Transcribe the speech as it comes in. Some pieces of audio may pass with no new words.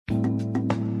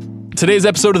Today's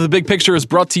episode of The Big Picture is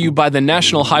brought to you by the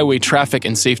National Highway Traffic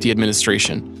and Safety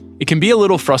Administration. It can be a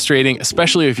little frustrating,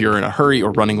 especially if you're in a hurry or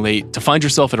running late, to find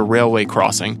yourself at a railway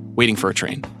crossing waiting for a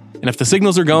train. And if the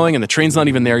signals are going and the train's not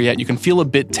even there yet, you can feel a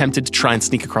bit tempted to try and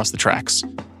sneak across the tracks.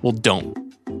 Well, don't.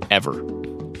 Ever.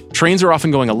 Trains are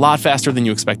often going a lot faster than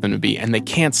you expect them to be, and they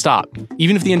can't stop.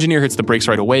 Even if the engineer hits the brakes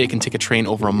right away, it can take a train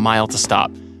over a mile to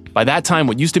stop. By that time,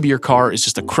 what used to be your car is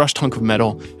just a crushed hunk of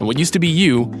metal, and what used to be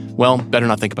you, well, better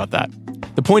not think about that.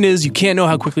 The point is, you can't know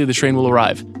how quickly the train will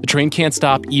arrive. The train can't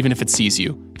stop even if it sees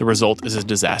you. The result is a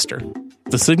disaster.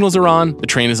 If the signals are on, the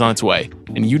train is on its way,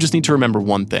 and you just need to remember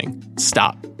one thing.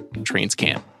 Stop. Trains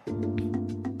can't.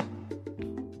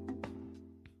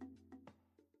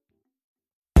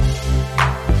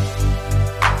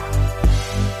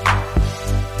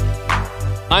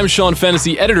 I'm Sean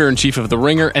Fennessy, editor-in-chief of The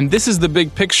Ringer, and this is The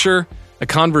Big Picture, a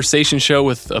conversation show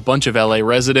with a bunch of LA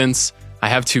residents. I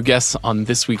have two guests on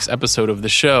this week's episode of the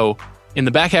show. In the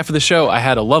back half of the show, I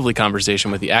had a lovely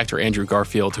conversation with the actor Andrew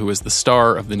Garfield, who is the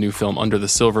star of the new film Under the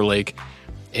Silver Lake,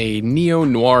 a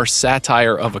neo-noir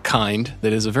satire of a kind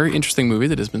that is a very interesting movie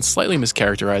that has been slightly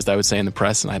mischaracterized, I would say, in the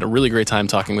press, and I had a really great time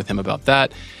talking with him about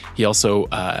that. He also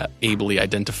ably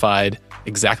identified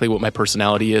exactly what my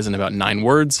personality is in about 9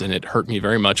 words, and it hurt me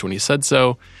very much when he said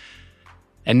so.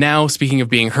 And now, speaking of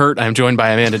being hurt, I'm joined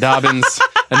by Amanda Dobbins,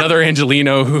 another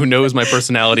Angelino who knows my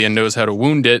personality and knows how to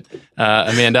wound it.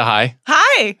 Amanda, hi.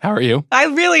 Hi. How are you? I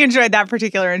really enjoyed that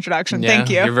particular introduction. Thank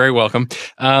you. You're very welcome.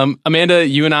 Amanda,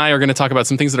 you and I are going to talk about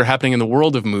some things that are happening in the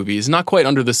world of movies. Not quite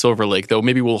under the Silver Lake, though.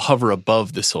 Maybe we'll hover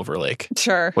above the Silver Lake.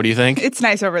 Sure. What do you think? It's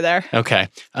nice over there. Okay.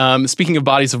 Speaking of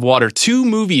bodies of water, 2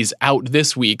 movies out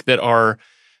this week that are,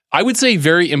 I would say,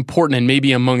 very important and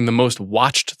maybe among the most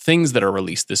watched things that are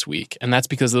released this week. And that's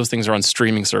because those things are on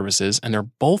streaming services, and they're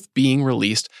both being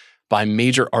released by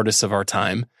major artists of our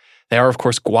time. They are, of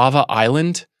course, Guava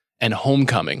Island and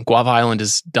Homecoming. Guava Island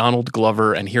is Donald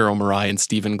Glover and Hiro Murai and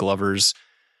Stephen Glover's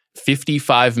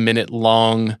 55-minute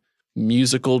long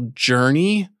musical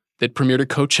journey that premiered at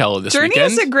Coachella this weekend. Journey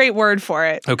is a great word for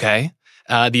it. Okay.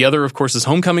 The other, of course, is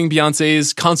Homecoming,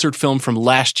 Beyoncé's concert film from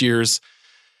last year's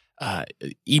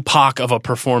epoch of a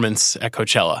performance at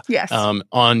Coachella. Yes.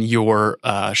 On your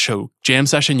show Jam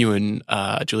Session, you and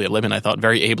Juliet Libman, I thought,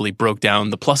 very ably broke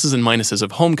down the pluses and minuses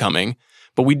of Homecoming,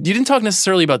 but you didn't talk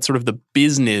necessarily about sort of the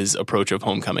business approach of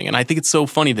Homecoming. And I think it's so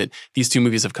funny that these 2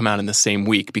 movies have come out in the same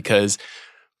week because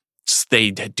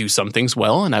they do some things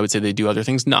well, and I would say they do other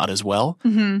things not as well.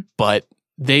 Mm-hmm. But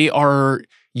they are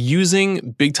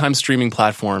using big-time streaming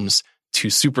platforms to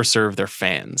super serve their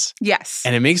fans. Yes.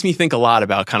 And it makes me think a lot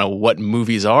about kind of what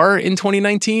movies are in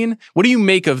 2019. What do you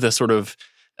make of the sort of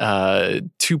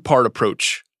 2-part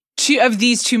approach? Of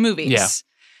these 2 movies. Yeah.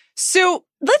 So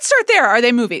let's start there. Are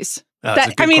they movies?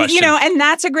 That's a good question. And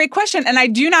that's a great question. And I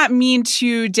do not mean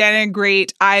to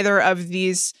denigrate either of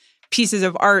these pieces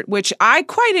of art, which I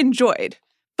quite enjoyed,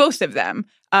 both of them,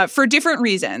 for different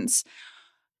reasons.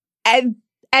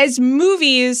 As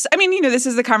movies, this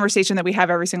is the conversation that we have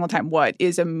every single time. What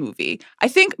is a movie? I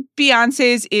think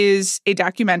Beyoncé's is a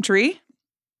documentary.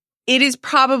 It is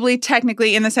probably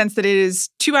technically, in the sense that it is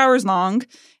 2 hours long,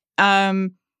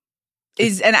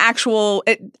 is an actual,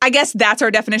 I guess that's our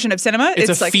definition of cinema.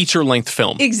 It's a feature-length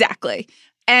film. Exactly.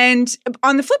 And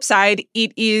on the flip side,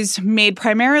 it is made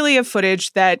primarily of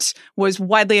footage that was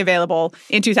widely available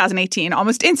in 2018,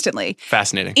 almost instantly.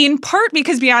 Fascinating. In part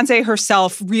because Beyoncé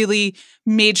herself really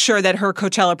made sure that her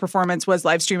Coachella performance was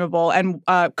live streamable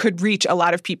and could reach a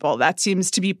lot of people. That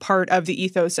seems to be part of the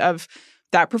ethos of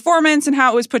that performance and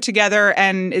how it was put together,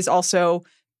 and is also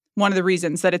one of the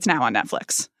reasons that it's now on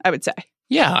Netflix, I would say.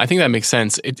 Yeah, I think that makes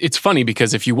sense. It's funny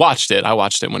because if you watched it, I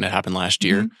watched it when it happened last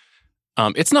year. Mm-hmm.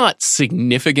 It's not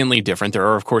significantly different. There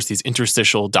are, of course, these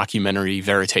interstitial documentary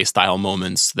verite-style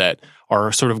moments that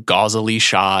are sort of gauzily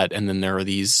shot, and then there are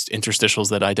these interstitials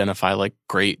that identify like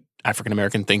great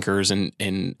African-American thinkers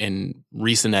in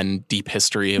recent and deep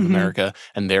history of America,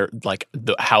 and they're like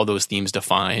how those themes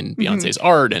define Beyoncé's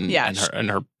art and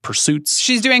her pursuits.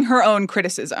 She's doing her own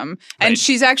criticism, and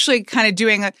she's actually kind of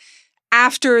doing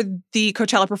after the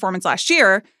Coachella performance last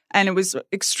year. And it was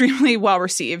extremely well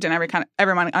received, and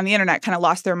everyone on the internet kind of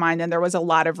lost their mind. And there was a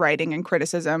lot of writing and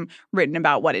criticism written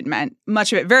about what it meant.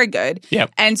 Much of it very good.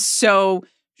 Yep. And so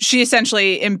she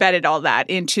essentially embedded all that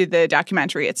into the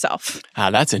documentary itself.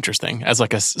 That's interesting. As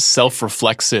like a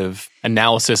self-reflexive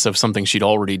analysis of something she'd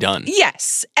already done.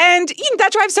 Yes. And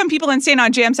that drives some people insane.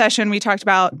 On Jam Session, we talked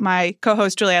about my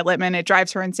co-host, Juliet Litman. It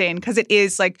drives her insane because it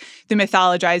is like the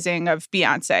mythologizing of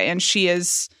Beyoncé. And she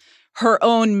is her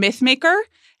own myth maker.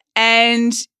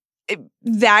 And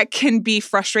that can be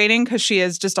frustrating because she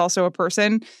is just also a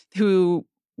person who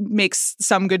makes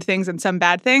some good things and some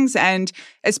bad things. And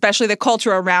especially the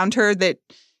culture around her that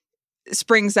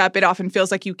springs up, it often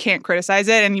feels like you can't criticize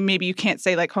it. And maybe you can't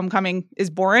say like Homecoming is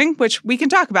boring, which we can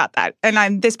talk about that. And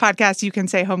on this podcast, you can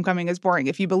say Homecoming is boring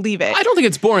if you believe it. I don't think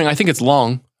it's boring. I think it's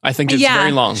long. I think it's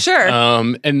very long. Sure.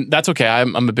 And that's okay.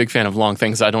 I'm a big fan of long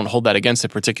things. I don't hold that against it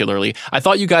particularly. I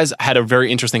thought you guys had a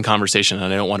very interesting conversation,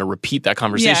 and I don't want to repeat that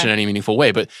conversation in any meaningful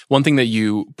way. But one thing that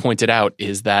you pointed out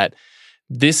is that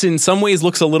this in some ways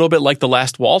looks a little bit like The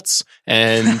Last Waltz.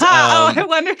 And I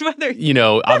wondered whether...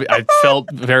 I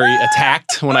felt very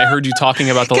attacked when I heard you talking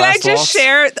about The Last Waltz. Can I just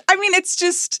share? I mean, it's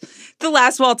just... The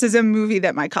Last Waltz is a movie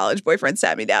that my college boyfriend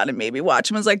sat me down and made me watch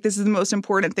and was like, this is the most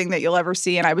important thing that you'll ever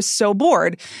see. And I was so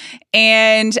bored.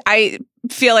 And I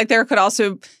feel like there could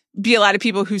also be a lot of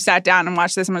people who sat down and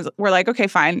watched this and were like, okay,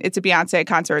 fine. It's a Beyonce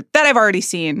concert that I've already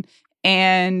seen.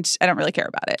 And I don't really care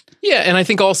about it. Yeah, and I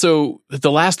think also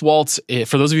The Last Waltz,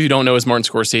 for those of you who don't know, is Martin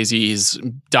Scorsese's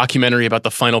documentary about the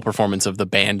final performance of the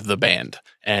band, The Band.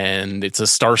 And it's a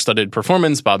star-studded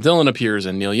performance. Bob Dylan appears,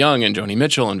 and Neil Young, and Joni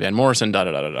Mitchell, and Van Morrison,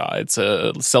 da-da-da-da-da. It's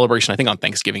a celebration, I think, on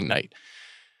Thanksgiving night.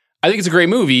 I think it's a great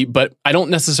movie, but I don't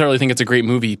necessarily think it's a great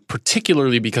movie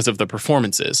particularly because of the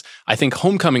performances. I think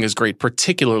Homecoming is great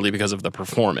particularly because of the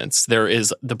performance. There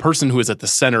is the person who is at the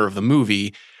center of the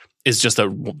movie is just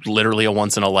literally a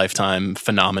once-in-a-lifetime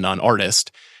phenomenon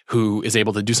artist who is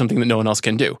able to do something that no one else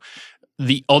can do.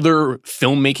 The other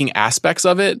filmmaking aspects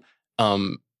of it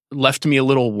left me a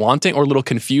little wanting or a little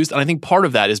confused, and I think part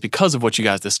of that is because of what you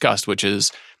guys discussed, which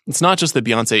is it's not just that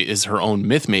Beyonce is her own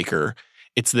myth maker,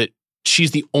 it's that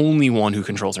she's the only one who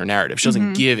controls her narrative. She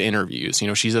doesn't give interviews.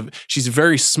 She's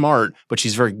very smart, but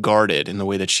she's very guarded in the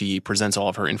way that she presents all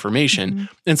of her information.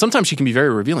 And sometimes she can be very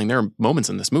revealing. There are moments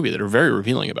in this movie that are very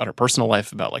revealing about her personal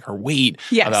life, about like her weight,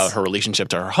 about her relationship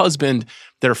to her husband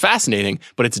that are fascinating,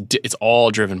 but it's all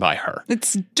driven by her.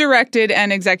 It's directed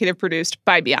and executive produced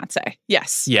by Beyonce.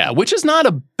 Yes. Yeah, which is not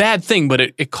a bad thing, but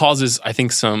it causes, I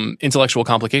think, some intellectual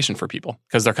complication for people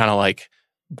because they're kind of like,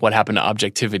 what happened to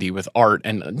objectivity with art?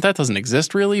 And that doesn't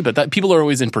exist really, but that people are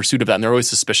always in pursuit of that and they're always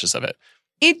suspicious of it.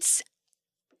 It's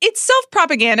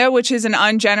self-propaganda, which is an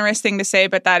ungenerous thing to say,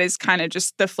 but that is kind of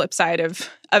just the flip side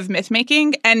of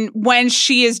myth-making. And when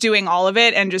she is doing all of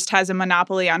it and just has a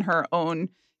monopoly on her own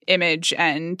image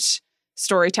and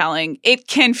storytelling, it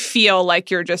can feel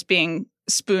like you're just being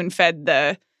spoon-fed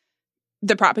the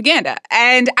propaganda.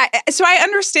 And so I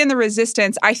understand the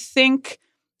resistance. I think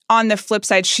on the flip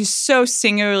side, she's so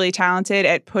singularly talented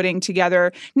at putting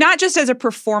together, not just as a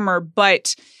performer,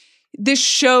 but the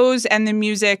shows and the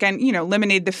music and,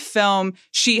 Lemonade, the film.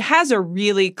 She has a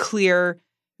really clear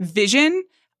vision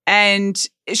and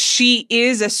she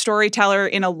is a storyteller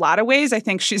in a lot of ways. I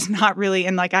think she's not really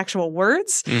in like actual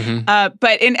words,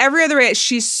 but in every other way,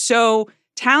 she's so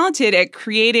talented at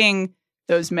creating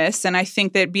those myths. And I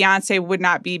think that Beyonce would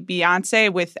not be Beyonce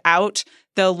without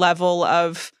the level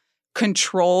of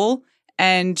control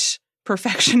and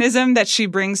perfectionism that she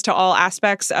brings to all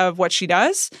aspects of what she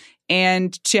does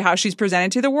and to how she's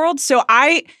presented to the world. So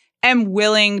I am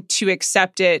willing to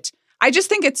accept it. I just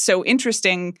think it's so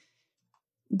interesting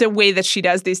the way that she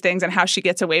does these things and how she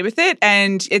gets away with it.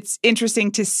 And it's interesting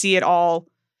to see it all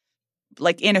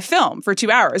like in a film for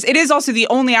 2 hours. It is also the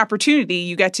only opportunity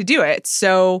you get to do it.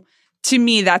 So to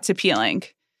me, that's appealing.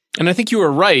 And I think you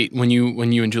were right when you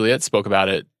and Juliet spoke about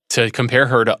it, to compare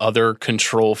her to other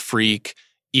control freak,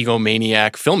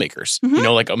 egomaniac filmmakers.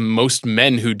 Like most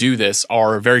men who do this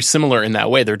are very similar in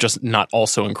that way. They're just not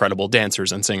also incredible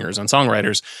dancers and singers and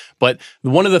songwriters. But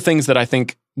one of the things that I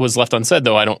think was left unsaid,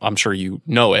 though I'm sure you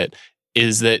know it,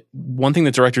 is that one thing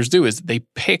that directors do is they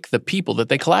pick the people that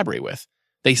they collaborate with.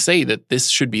 They say that this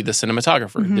should be the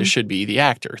cinematographer, this should be the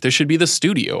actor, this should be the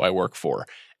studio I work for.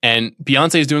 And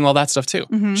Beyonce is doing all that stuff too.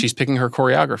 She's picking her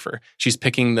choreographer. She's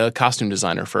picking the costume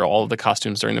designer for all of the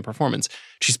costumes during the performance.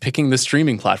 She's picking the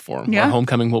streaming platform where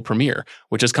Homecoming will premiere,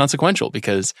 which is consequential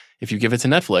because if you give it to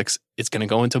Netflix, it's going to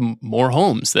go into more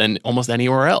homes than almost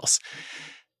anywhere else.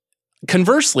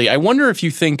 Conversely, I wonder if you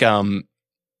think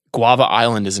Guava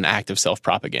Island is an act of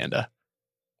self-propaganda,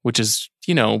 which is,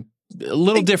 a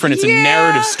little different. It's a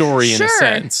narrative story in a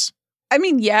sense. I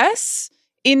mean, yes.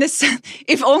 In the sense,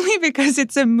 if only because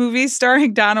it's a movie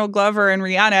starring Donald Glover and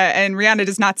Rihanna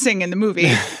does not sing in the movie,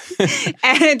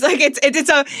 and like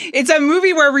it's a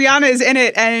movie where Rihanna is in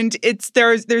it, and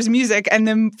there's music, and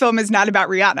the film is not about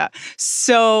Rihanna.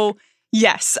 So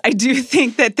yes, I do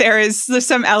think that there's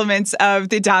some elements of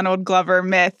the Donald Glover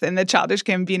myth and the Childish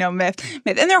Gambino myth,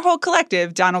 and their whole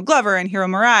collective, Donald Glover and Hiro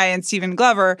Murai and Stephen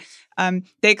Glover.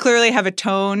 They clearly have a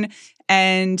tone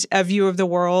and a view of the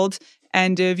world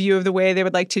and a view of the way they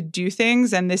would like to do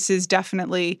things. And this is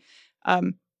definitely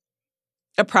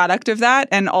a product of that,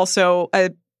 and also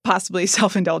a possibly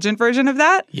self-indulgent version of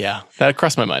that. Yeah, that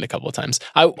crossed my mind a couple of times.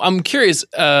 I'm curious,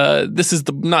 this is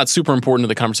not super important to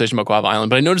the conversation about Guava Island,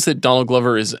 but I noticed that Donald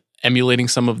Glover is emulating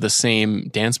some of the same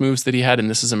dance moves that he had in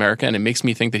This Is America, and it makes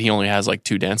me think that he only has like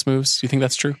 2 dance moves. Do you think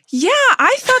that's true? Yeah,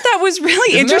 I thought that was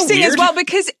really interesting as well,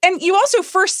 because, and you also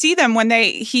first see them when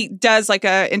he does like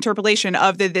a interpolation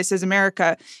of the This Is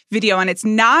America video, and it's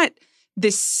not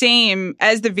the same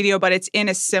as the video, but it's in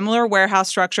a similar warehouse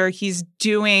structure. He's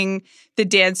doing the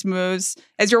dance moves.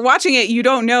 As you're watching it, you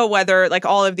don't know whether like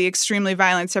all of the extremely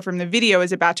violent stuff from the video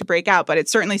is about to break out, but it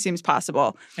certainly seems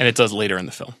possible. And it does later in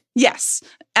the film. Yes.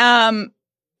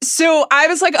 So I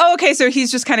was like, oh, okay, so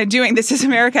he's just kind of doing This Is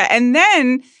America. And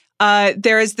then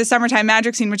there is the summertime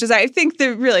magic scene, which is, I think,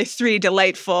 the really 3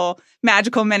 delightful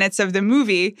magical minutes of the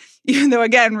movie, even though,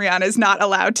 again, Rihanna's not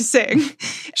allowed to sing.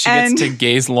 She gets to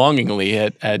gaze longingly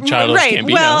at Childish Gambino.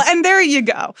 Right, well, and there you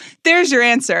go. There's your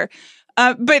answer.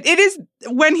 But it is,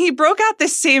 when he broke out the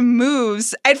same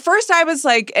moves, at first I was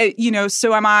like,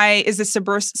 so is this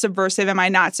subversive? Am I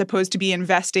not supposed to be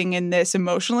investing in this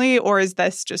emotionally? Or is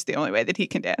this just the only way that he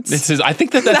can dance? I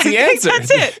think that's the answer.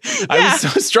 That's it. Yeah. I was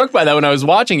so struck by that when I was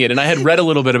watching it. And I had read a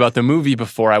little bit about the movie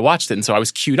before I watched it. And so I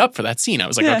was queued up for that scene. I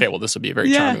was like, okay, well, this will be a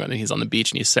very charming one. And he's on the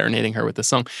beach and he's serenading her with the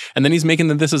song. And then he's making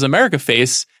the This Is America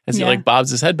face as he like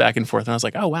bobs his head back and forth. And I was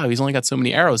like, oh, wow, he's only got so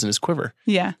many arrows in his quiver.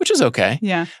 Yeah. Which is okay.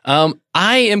 Yeah.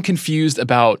 I am confused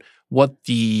about what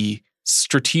the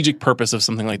strategic purpose of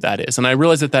something like that is. And I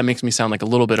realize that makes me sound like a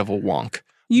little bit of a wonk.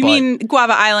 You mean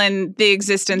Guava Island, the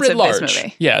existence of this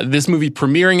movie? Yeah, this movie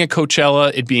premiering at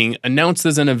Coachella, it being announced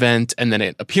as an event, and then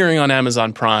it appearing on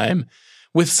Amazon Prime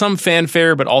with some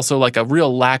fanfare, but also like a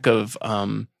real lack of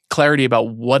clarity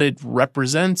about what it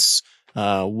represents,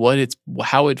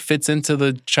 how it fits into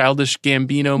the Childish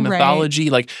Gambino mythology.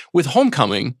 Right. Like with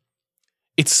Homecoming,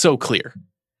 it's so clear.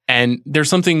 And there's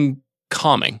something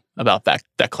calming about that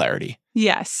clarity.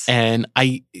 Yes. And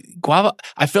I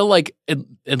feel like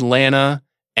Atlanta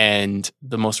and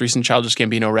the most recent Childish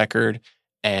Gambino record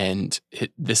and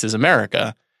This Is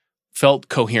America felt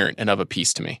coherent and of a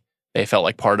piece to me. They felt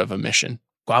like part of a mission.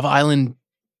 Guava Island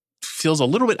feels a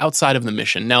little bit outside of the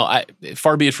mission. Now,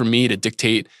 far be it from me to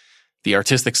dictate the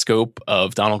artistic scope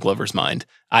of Donald Glover's mind.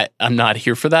 I'm not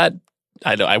here for that.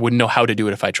 I wouldn't know how to do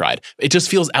it if I tried. It just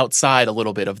feels outside a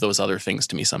little bit of those other things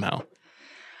to me somehow.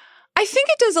 I think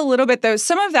it does a little bit, though.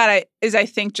 Some of that is, I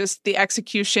think, just the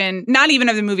execution, not even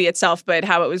of the movie itself, but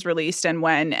how it was released and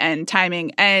when and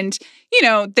timing. And,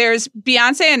 there's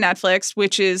Beyonce and Netflix,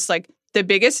 which is like the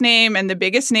biggest name and the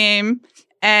biggest name.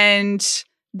 And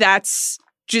that's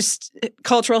just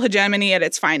cultural hegemony at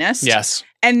its finest. Yes.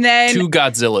 And then 2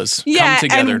 Godzillas come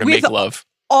together to make love.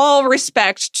 All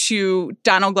respect to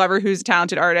Donald Glover, who's a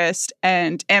talented artist,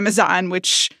 and Amazon,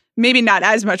 which maybe not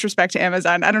as much respect to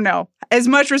Amazon. I don't know. As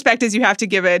much respect as you have to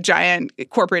give a giant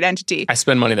corporate entity. I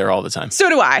spend money there all the time. So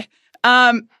do I.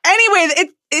 Anyway,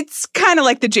 it's kind of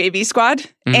like the JV Squad.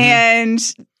 Mm-hmm. And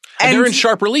they're in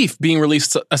sharp relief, being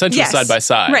released essentially side by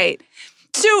side. Right.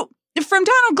 So from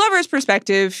Donald Glover's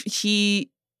perspective, he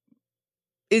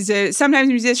is a sometimes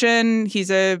musician.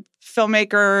 He's a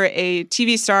filmmaker, a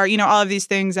TV star, all of these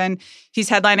things. And he's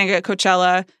headlining at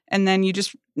Coachella. And then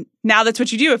now that's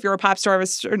what you do. If you're a pop star of a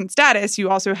certain status, you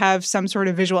also have some sort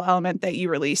of visual element that you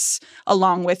release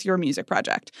along with your music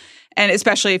project. And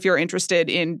especially if you're interested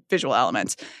in visual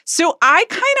elements. So I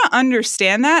kind of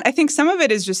understand that. I think some of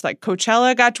it is just like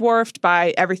Coachella got dwarfed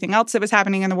by everything else that was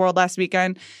happening in the world last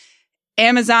weekend.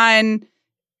 Amazon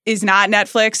is not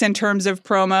Netflix in terms of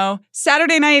promo.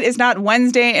 Saturday night is not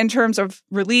Wednesday in terms of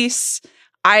release.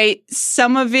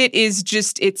 Some of it is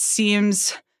just, it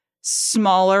seems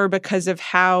smaller because of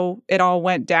how it all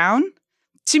went down.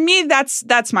 To me,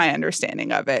 that's my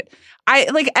understanding of it. I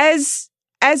like as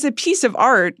a piece of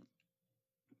art,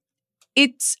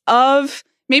 it's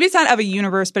maybe it's not of a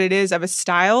universe, but it is of a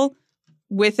style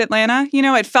with Atlanta.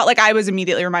 It felt like I was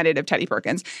immediately reminded of Teddy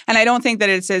Perkins. And I don't think that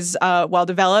it's as well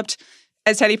developed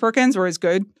as Teddy Perkins or as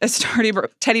good as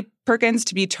Teddy Perkins,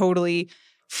 to be totally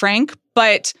frank.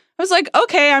 But I was like,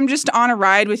 okay, I'm just on a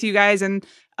ride with you guys. And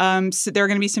so there are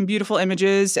going to be some beautiful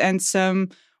images and some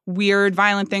weird,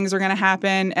 violent things are going to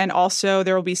happen. And also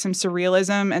there will be some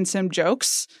surrealism and some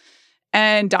jokes.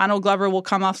 And Donald Glover will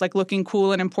come off like looking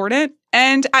cool and important.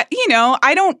 And,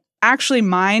 I don't actually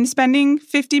mind spending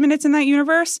 50 minutes in that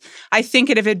universe. I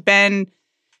think if it had been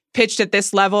pitched at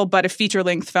this level, but a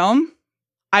feature-length film,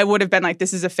 I would have been like,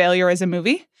 this is a failure as a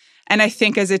movie. And I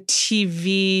think as a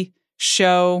TV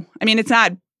show, I mean, it's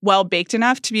not well baked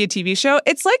enough to be a TV show.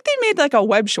 It's like they made like a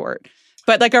web short,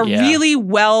 but like a really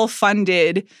well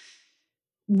funded,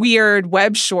 weird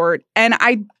web short. And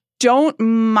I don't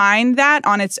mind that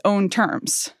on its own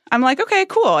terms. I'm like, okay,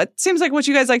 cool. It seems like what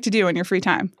you guys like to do in your free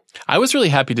time. I was really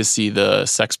happy to see the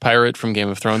sex pirate from Game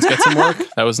of Thrones get some work.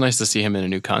 That was nice to see him in a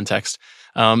new context.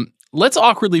 Let's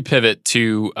awkwardly pivot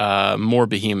to more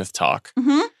behemoth talk.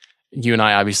 Mm-hmm. You and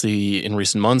I, obviously, in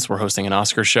recent months, we're hosting an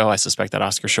Oscar show. I suspect that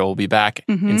Oscar show will be back.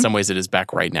 In some ways, it is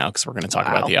back right now because we're going to talk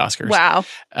about the Oscars. Wow.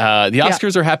 The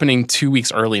Oscars are happening 2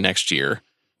 weeks early next year,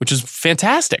 which is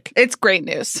fantastic. It's great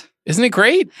news. Isn't it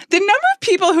great? The number of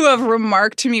people who have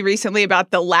remarked to me recently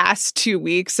about the last 2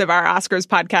 weeks of our Oscars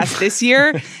podcast this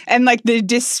year and like the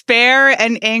despair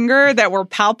and anger that were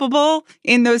palpable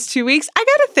in those 2 weeks, I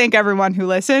got to thank everyone who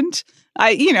listened.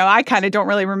 I kind of don't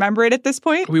really remember it at this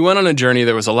point. We went on a journey.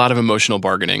 There was a lot of emotional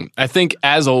bargaining. I think,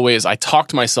 as always, I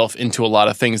talked myself into a lot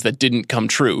of things that didn't come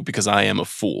true because I am a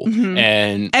fool. Mm-hmm.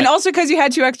 And also because you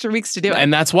had 2 extra weeks to do it.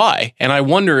 And that's why. And I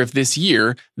wonder if this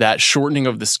year, that shortening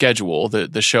of the schedule,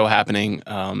 the show happening,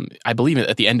 I believe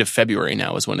at the end of February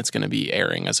now is when it's going to be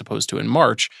airing as opposed to in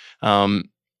March,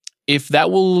 if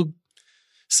that will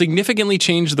significantly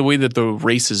change the way that the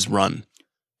races run.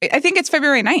 I think it's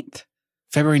February 9th.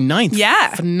 February 9th.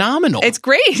 Yeah. Phenomenal. It's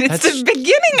great. It's the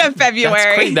beginning of February.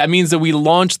 That's great. That means that we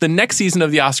launch the next season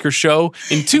of the Oscar show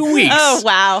in 2 weeks. Oh,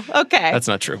 wow. Okay. That's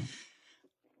not true.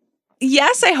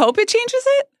 Yes, I hope it changes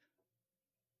it.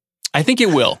 I think it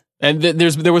will. And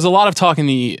there was a lot of talk in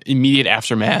the immediate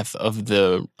aftermath of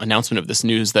the announcement of this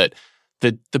news that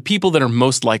the people that are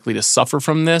most likely to suffer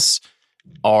from this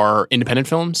are independent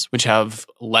films, which have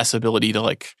less ability to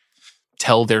like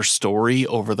tell their story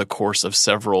over the course of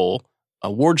several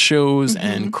award shows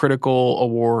and critical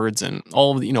awards and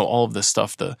all of this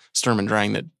stuff, the Sturm and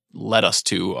Drang that led us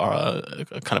to a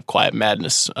kind of quiet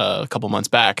madness a couple months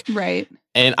back. Right.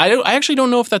 And I actually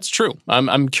don't know if that's true.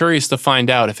 I'm curious to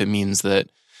find out if it means that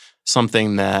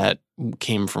something that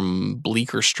came from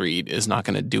Bleecker Street is not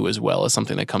going to do as well as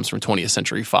something that comes from 20th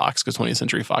Century Fox, because 20th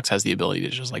Century Fox has the ability to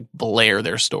just like blare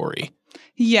their story.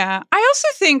 Yeah. I also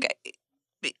think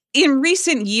in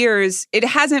recent years, it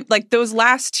hasn't, like, those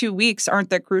last 2 weeks aren't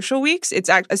the crucial weeks. It's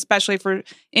especially for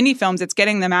indie films, it's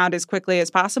getting them out as quickly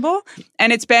as possible.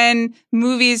 And it's been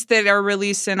movies that are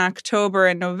released in October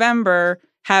and November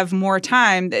have more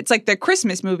time. It's like the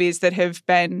Christmas movies that have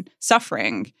been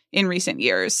suffering in recent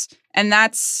years. And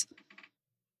that's,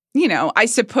 I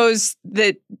suppose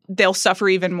that they'll suffer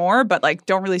even more, but like,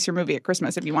 don't release your movie at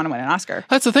Christmas if you want to win an Oscar.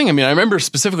 That's the thing. I mean, I remember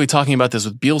specifically talking about this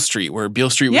with Beale Street, where Beale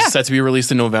Street was set to be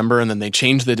released in November, and then they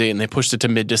changed the date and they pushed it to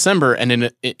mid-December. And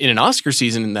in an Oscar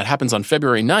season that happens on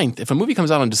February 9th, if a movie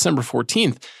comes out on December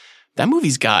 14th, that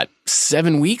movie's got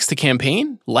 7 weeks to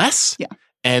campaign, less. Yeah.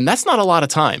 And that's not a lot of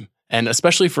time. And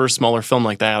especially for a smaller film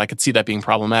like that, I could see that being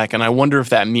problematic. And I wonder if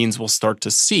that means we'll start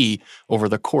to see over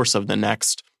the course of the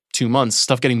next 2 months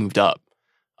stuff getting moved up.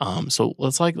 So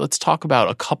let's talk about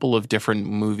a couple of different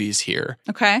movies here.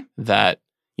 Okay. That,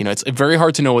 it's very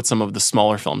hard to know what some of the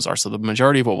smaller films are. So the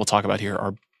majority of what we'll talk about here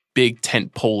are big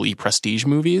tent-pole-y prestige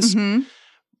movies. Mm-hmm.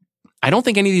 I don't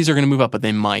think any of these are going to move up, but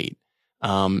they might.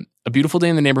 A Beautiful Day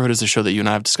in the Neighborhood is a show that you and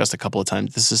I have discussed a couple of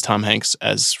times. This is Tom Hanks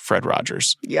as Fred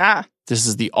Rogers. Yeah. This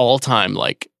is the all-time,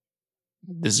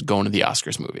 this is going to the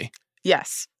Oscars movie.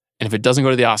 Yes. And if it doesn't go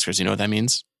to the Oscars, you know what that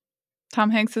means? Tom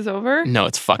Hanks is over? No,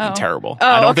 it's fucking terrible. Oh,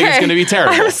 I don't think it's going to be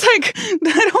terrible. I was like, I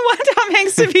don't want Tom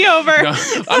Hanks to be over. No.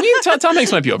 I mean, Tom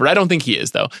Hanks might be over. I don't think he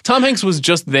is, though. Tom Hanks was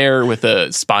just there with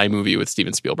a spy movie with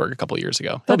Steven Spielberg a couple years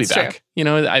ago. He'll be back.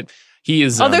 True. He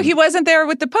is. Although he wasn't there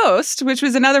with The Post, which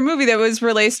was another movie that was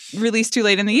released too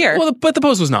late in the year. Well, but The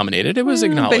Post was nominated. It was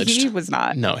acknowledged. But he was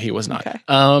not. No, he was not. Okay.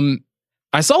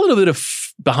 I saw a little bit of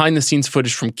behind-the-scenes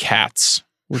footage from Cats,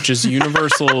 which is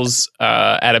Universal's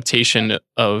adaptation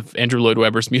of Andrew Lloyd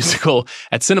Webber's musical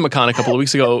at CinemaCon a couple of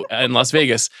weeks ago in Las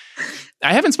Vegas.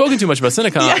 I haven't spoken too much about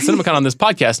CinemaCon on this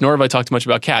podcast, nor have I talked much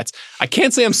about Cats. I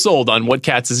can't say I'm sold on what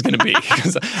Cats is going to be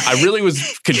because I really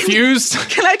was confused.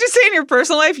 Can I just say in your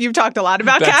personal life, you've talked a lot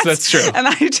about Cats? That's true. And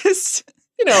I just...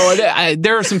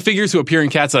 there are some figures who appear in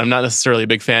Cats that I'm not necessarily a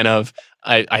big fan of.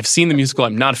 I've seen the musical.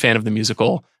 I'm not a fan of the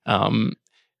musical.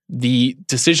 The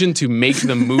decision to make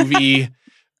the movie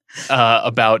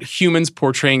about humans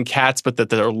portraying cats, but that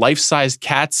they're life-sized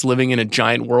cats living in a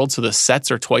giant world, so the sets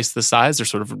are twice the size. They're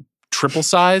sort of triple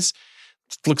size.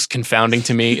 It looks confounding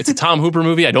to me. It's a Tom Hooper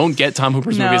movie. I don't get Tom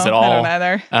Hooper's movies at all. I don't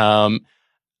either.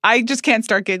 I just can't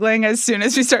start giggling as soon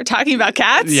as we start talking about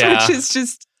Cats, which is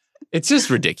just... It's just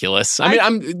ridiculous. I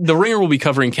mean, The Ringer will be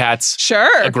covering Cats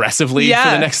aggressively for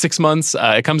the next 6 months.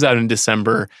 It comes out in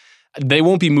December. They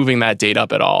won't be moving that date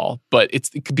up at all, but it's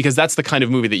because that's the kind of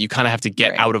movie that you kind of have to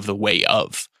get out of the way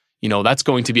of. You know, that's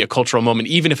going to be a cultural moment,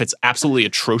 even if it's absolutely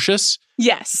atrocious.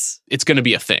 Yes. It's going to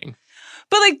be a thing.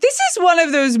 But like, this is one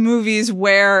of those movies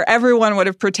where everyone would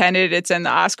have pretended it's in the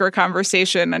Oscar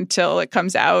conversation until it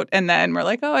comes out. And then we're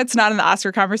like, oh, it's not in the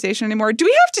Oscar conversation anymore. Do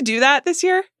we have to do that this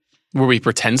year? Where we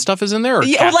pretend stuff is in there? Or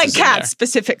yeah, Cats like Cats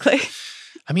specifically.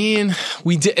 I mean,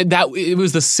 we did that. It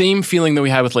was the same feeling that we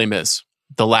had with Les Mis,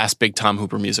 the last big Tom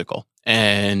Hooper musical.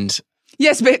 And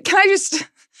yes, but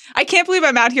I can't believe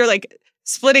I'm out here like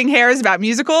splitting hairs about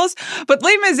musicals, but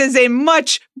Les Mis is a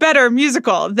much better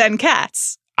musical than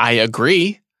Cats. I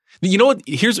agree. You know what?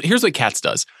 Here's what Cats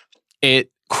does. It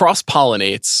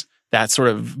cross-pollinates that sort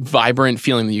of vibrant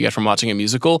feeling that you get from watching a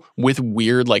musical with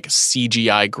weird like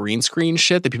CGI green screen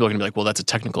shit that people are going to be like, well, that's a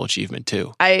technical achievement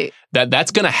too.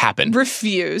 That's going to happen.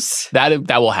 Refuse. That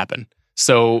will happen.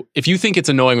 So if you think it's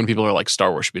annoying when people are like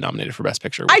Star Wars should be nominated for Best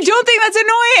Picture. I don't think that's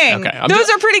annoying. Okay, those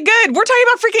are pretty good. We're talking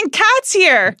about freaking Cats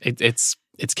here.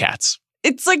 It's Cats.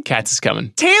 It's like Cats is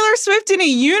coming. Taylor Swift in a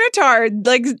unitard,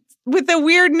 like with a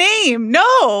weird name.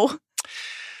 No.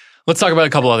 Let's talk about a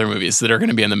couple other movies that are going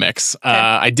to be in the mix. Okay.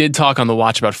 I did talk on the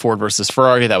watch about Ford versus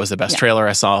Ferrari. That was the best trailer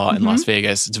I saw in Las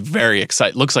Vegas. It's very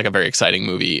exciting. Looks like a very exciting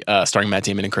movie starring Matt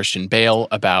Damon and Christian Bale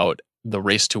about the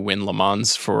race to win Le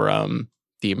Mans for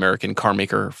the American car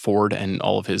maker Ford and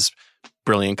all of his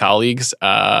brilliant colleagues.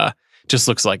 Just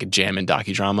looks like a jam and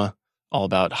docudrama, all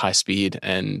about high speed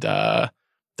and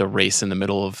the race in the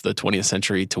middle of the 20th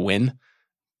century to win.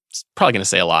 It's probably going to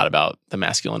say a lot about the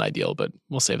masculine ideal, but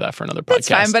we'll save that for another podcast. That's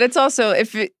fine, but it's also,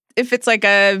 if it's like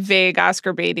a vague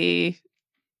Oscar baity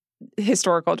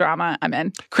historical drama, I'm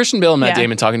in. Christian Bale and Matt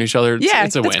Damon talking to each other,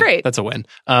 it's a win. That's great. That's a win.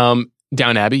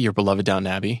 Downton Abbey, your beloved Downton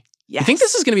Abbey. Yes. You think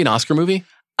this is going to be an Oscar movie?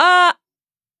 I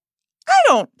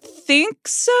don't think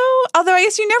so. Although I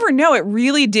guess you never know. It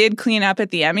really did clean up at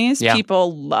the Emmys. Yeah.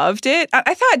 People loved it.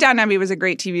 I thought Downton Abbey was a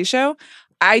great TV show.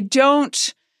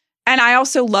 And I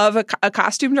also love a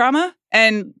costume drama.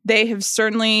 And they have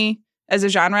certainly, as a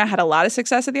genre, had a lot of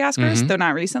success at the Oscars, though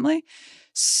not recently.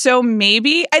 So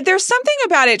maybe there's something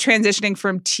about it transitioning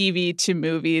from TV to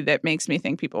movie that makes me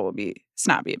think people will be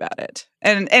snobby about it.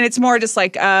 And it's more just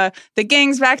like the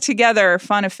gang's back together,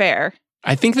 fun affair.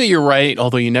 I think that you're right,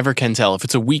 although you never can tell. If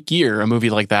it's a weak year, a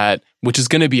movie like that, which is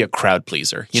going to be a crowd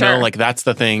pleaser, you know, like that's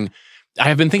the thing. I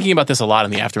have been thinking about this a lot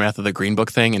in the aftermath of the Green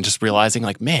Book thing and just realizing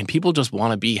like, man, people just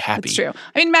want to be happy. That's true.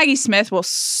 I mean, Maggie Smith will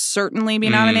certainly be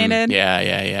nominated.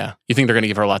 Yeah. You think they're going to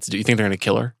give her a lot to do? You think they're going to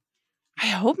kill her? I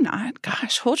hope not.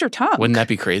 Gosh, hold your tongue. Wouldn't that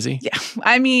be crazy? Yeah.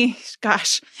 I mean,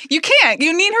 gosh, you can't.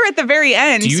 You need her at the very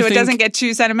end so it doesn't get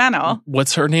too sentimental.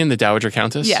 What's her name? The Dowager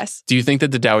Countess? Yes. Do you think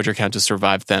that the Dowager Countess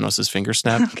survived Thanos' finger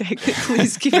snap? Okay,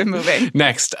 please keep it moving.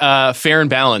 Next, Fair and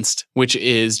Balanced, which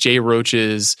is Jay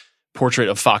Roach's portrait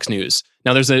of Fox News.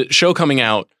 Now, there's a show coming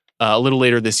out a little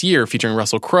later this year featuring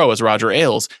Russell Crowe as Roger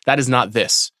Ailes. That is not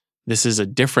this. This is a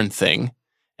different thing.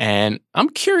 And I'm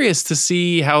curious to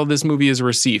see how this movie is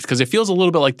received because it feels a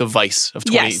little bit like The Vice of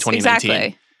 2019.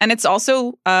 Exactly. And it's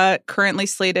also currently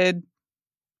slated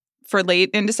for late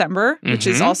in December, which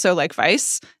is also like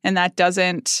Vice. And that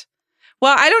doesn't...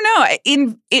 Well, I don't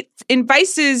know. In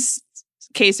Vice's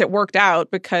case, it worked out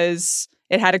because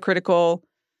it had a critical...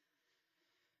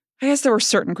 I guess there were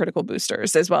certain critical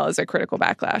boosters as well as a critical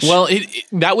backlash. Well,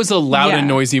 that was a loud and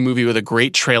noisy movie with a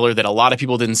great trailer that a lot of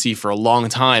people didn't see for a long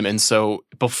time. And so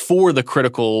before the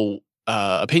critical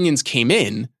opinions came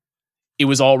in, it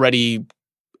was already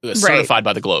certified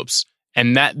by the Globes.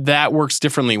 And that works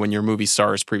differently when your movie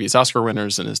stars previous Oscar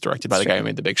winners and is directed by the guy who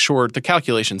made The Big Short. The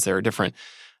calculations there are different.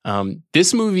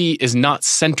 This movie is not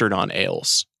centered on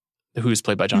Ailes, who's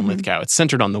played by John Lithgow. It's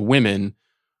centered on the women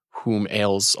whom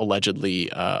Ailes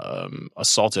allegedly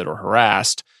assaulted or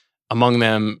harassed. Among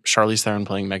them, Charlize Theron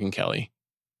playing Megyn Kelly.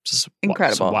 Just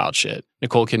incredible. Some wild shit.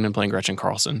 Nicole Kidman playing Gretchen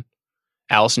Carlson.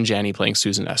 Allison Janney playing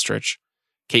Susan Estrich.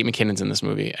 Kate McKinnon's in this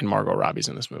movie, and Margot Robbie's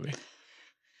in this movie.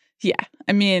 Yeah.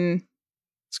 I mean...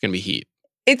 It's going to be heat.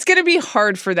 It's going to be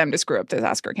hard for them to screw up this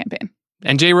Oscar campaign.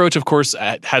 And Jay Roach, of course,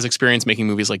 has experience making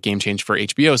movies like Game Change for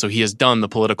HBO, so he has done the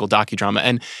political docudrama.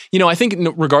 And, you know, I think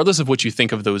regardless of what you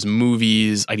think of those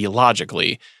movies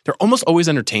ideologically, they're almost always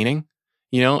entertaining,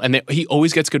 you know, and he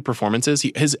always gets good performances.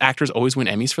 His actors always win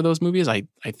Emmys for those movies. I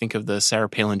think of the Sarah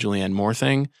Palin, Julianne Moore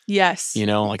thing. Yes. You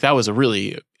know, like that was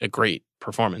a great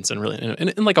performance and really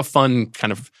in like a fun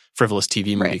kind of frivolous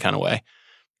TV movie kind of way. A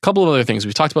couple of other things.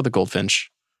 We've talked about the Goldfinch.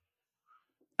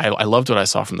 I loved what I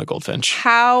saw from the Goldfinch.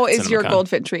 How is your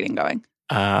Goldfinch reading going?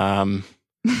 I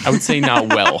would say not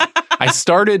well. I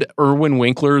started Irwin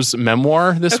Winkler's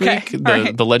memoir this week,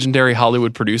 the legendary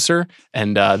Hollywood producer,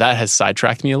 and that has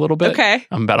sidetracked me a little bit. Okay.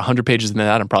 I'm about 100 pages into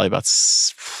that. I'm probably about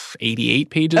 88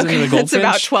 pages into The Goldfinch. That's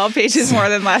about 12 pages more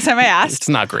than last time I asked. It's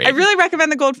not great. I really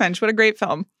recommend The Goldfinch. What a great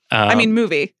film.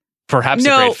 Movie. Perhaps a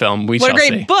great film. We shall see. What a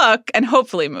great book and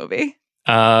hopefully movie.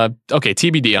 Okay,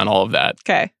 TBD on all of that.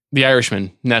 Okay. The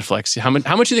Irishman, Netflix. How much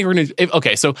do you think we're going to...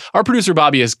 Okay, so our producer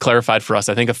Bobby has clarified for us,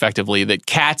 I think effectively, that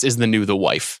Cats is the new The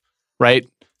Wife, right?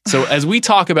 So as we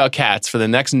talk about Cats for the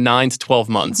next 9 to 12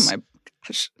 months, oh my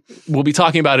gosh, we'll be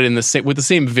talking about it with the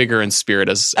same vigor and spirit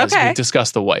as we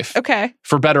discuss The Wife. Okay.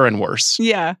 For better and worse.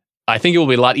 Yeah. I think it will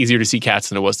be a lot easier to see Cats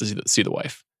than it was to see The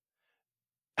Wife.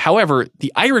 However,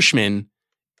 The Irishman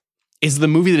is the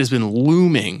movie that has been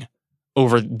looming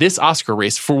over this Oscar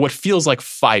race for what feels like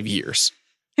 5 years.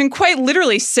 And quite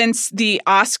literally since the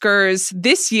Oscars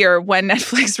this year when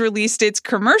Netflix released its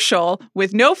commercial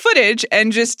with no footage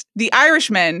and just The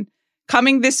Irishman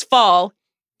coming this fall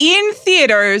in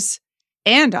theaters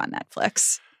and on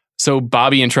Netflix. So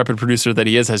Bobby, intrepid producer that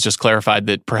he is, has just clarified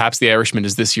that perhaps The Irishman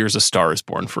is this year's A Star is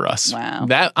Born for us. Wow.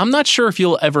 I'm not sure if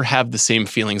you'll ever have the same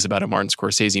feelings about a Martin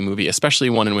Scorsese movie, especially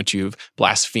one in which you've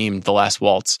blasphemed The Last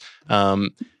Waltz,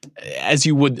 as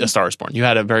you would A Star is Born. You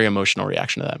had a very emotional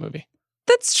reaction to that movie.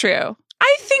 That's true.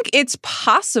 I think it's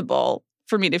possible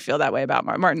for me to feel that way about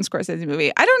Martin Scorsese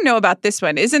movie. I don't know about this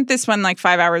one. Isn't this one like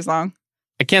 5 hours long?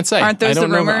 I can't say. Aren't those the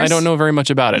rumors? I don't know very much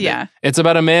about it. Yeah. It's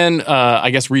about a man, I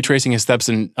guess, retracing his steps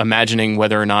and imagining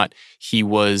whether or not he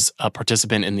was a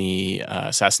participant in the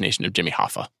assassination of Jimmy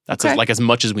Hoffa. That's as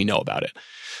much as we know about it.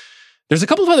 There's a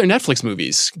couple of other Netflix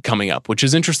movies coming up, which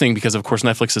is interesting because, of course,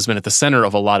 Netflix has been at the center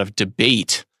of a lot of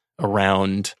debate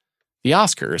around the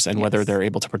Oscars and whether they're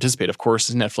able to participate. Of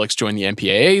course, Netflix joined the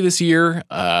MPAA this year.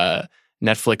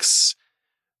 Netflix,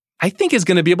 I think, is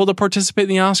going to be able to participate in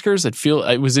the Oscars.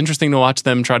 It was interesting to watch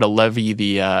them try to levy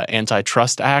the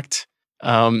Antitrust Act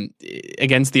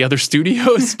against the other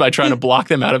studios by trying to block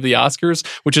them out of the Oscars,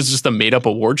 which is just a made-up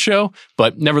award show.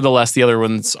 But nevertheless, the other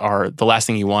ones are The Last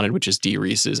Thing You Wanted, which is Dee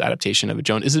Reese's adaptation of a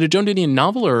Joan. Is it a Joan Didion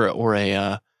novel or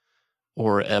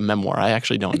a memoir? I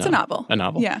actually don't know. It's a novel. A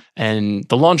novel. Yeah. And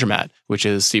The Laundromat, which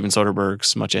is Steven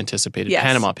Soderbergh's much anticipated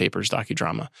Panama Papers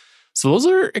docudrama. So those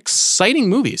are exciting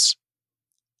movies.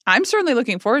 I'm certainly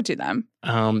looking forward to them.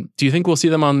 Do you think we'll see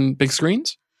them on big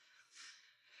screens?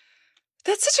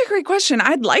 That's such a great question.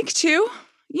 I'd like to.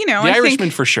 The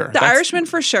Irishman for sure. The Irishman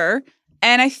for sure.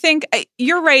 And I think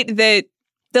you're right that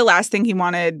The Last Thing He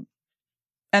Wanted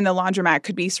and The Laundromat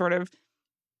could be sort of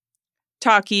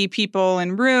talky people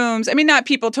in rooms. I mean, not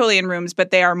people totally in rooms,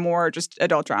 but they are more just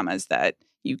adult dramas that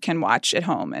you can watch at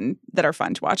home and that are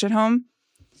fun to watch at home.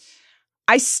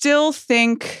 I still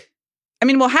think,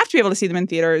 we'll have to be able to see them in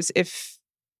theaters if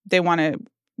they want to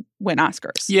win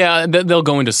Oscars. Yeah, they'll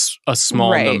go into a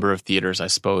small number of theaters, I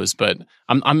suppose, but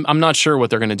I'm not sure what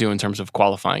they're going to do in terms of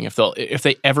qualifying. If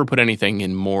they ever put anything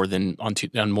in on more than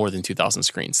 2,000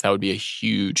 screens, that would be a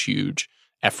huge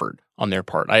effort on their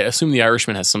part. I assume The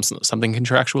Irishman has something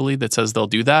contractually that says they'll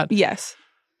do that. Yes.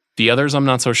 The others, I'm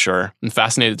not so sure. I'm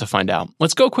fascinated to find out.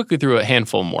 Let's go quickly through a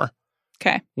handful more.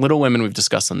 Okay. Little Women we've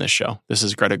discussed on this show. This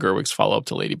is Greta Gerwig's follow-up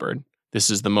to Lady Bird. This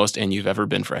is the most in you've ever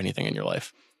been for anything in your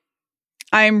life.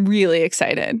 I'm really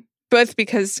excited, both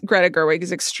because Greta Gerwig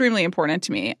is extremely important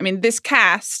to me. This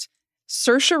cast,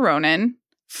 Saoirse Ronan,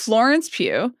 Florence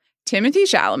Pugh, Timothée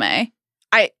Chalamet,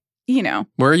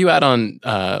 Where are you at on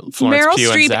Florence Meryl Pugh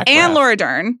Streep and Zach and Braff? Laura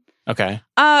Dern. Okay.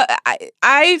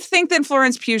 I think that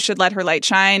Florence Pugh should let her light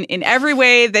shine in every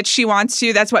way that she wants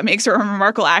to. That's what makes her a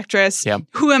remarkable actress. Yep.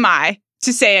 Who am I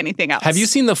to say anything else? Have you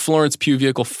seen the Florence Pugh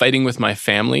vehicle Fighting with My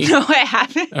Family? No, I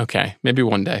haven't. Okay, maybe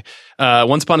one day.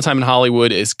 Once Upon a Time in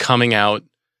Hollywood is coming out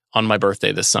on my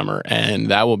birthday this summer, and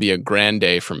that will be a grand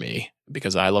day for me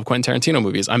because I love Quentin Tarantino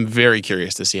movies. I'm very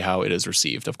curious to see how it is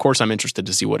received. Of course, I'm interested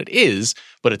to see what it is,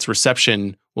 but its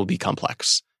reception will be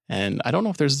complex. And I don't know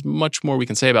if there's much more we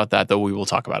can say about that, though we will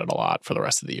talk about it a lot for the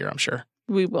rest of the year, I'm sure.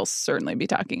 We will certainly be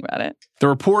talking about it. The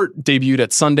Report debuted at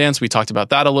Sundance. We talked about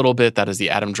that a little bit. That is the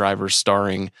Adam Driver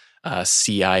starring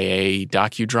CIA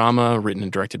docudrama written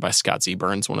and directed by Scott Z.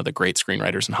 Burns, one of the great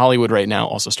screenwriters in Hollywood right now,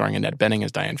 also starring Annette Bening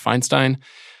as Diane Feinstein.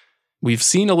 We've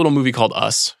seen a little movie called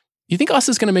Us. You think Us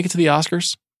is going to make it to the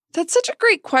Oscars? That's such a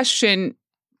great question.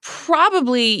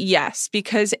 Probably yes,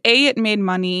 because A, it made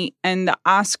money, and the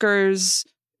Oscars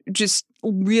just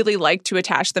really like to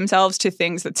attach themselves to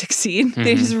things that succeed. Mm-hmm.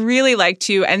 They just really like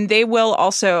to, and they will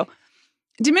also.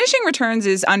 Diminishing Returns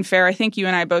is unfair. I think you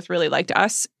and I both really liked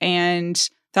Us and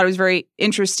thought it was very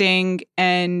interesting,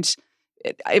 and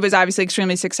it was obviously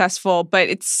extremely successful, but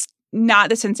it's not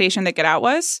the sensation that Get Out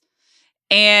was.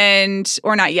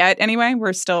 or not yet anyway.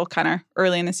 We're still kind of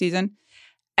early in the season.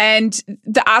 And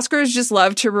the Oscars just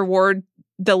love to reward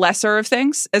the lesser of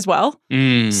things as well.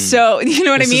 So, you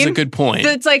know what I mean? This is a good point.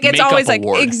 It's like, it's Makeup always like,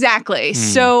 award. exactly.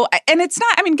 So, and it's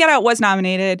not, I mean, Get Out was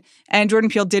nominated and Jordan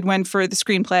Peele did win for the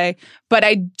screenplay. But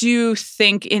I do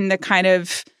think in the kind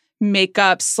of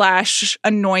makeup /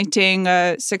 anointing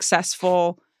a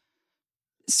successful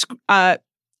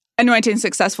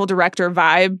director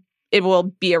vibe, it will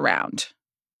be around.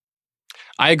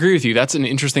 I agree with you. That's an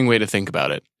interesting way to think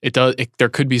about it. There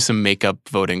could be some makeup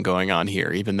voting going on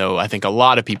here, even though I think a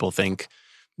lot of people think,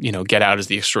 Get Out is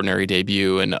the extraordinary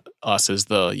debut and Us is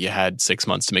you had 6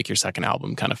 months to make your second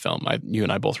album kind of film. You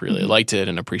and I both really liked it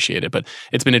and appreciate it. But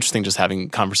it's been interesting just having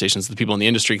conversations with people in the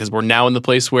industry because we're now in the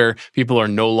place where people are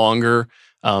no longer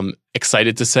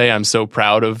excited to say, I'm so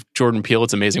proud of Jordan Peele.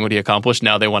 It's amazing what he accomplished.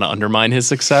 Now they want to undermine his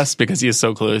success because he is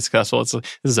so clearly successful. This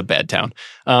is a bad town.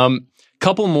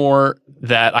 Couple more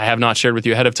that I have not shared with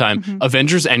you ahead of time.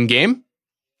 Avengers Endgame.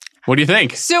 What do you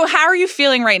think? So how are you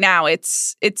feeling right now?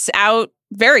 It's out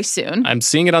very soon. I'm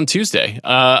seeing it on Tuesday.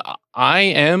 I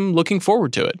am looking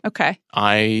forward to it. Okay.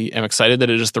 I am excited that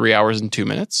it is 3 hours and 2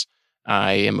 minutes.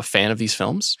 I am a fan of these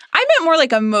films. I meant more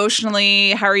like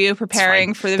emotionally. How are you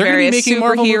preparing for the They're various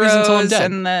superheroes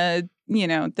and and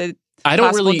the I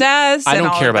don't possible deaths? I and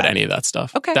don't all care of about that? any of that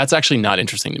stuff. Okay. That's actually not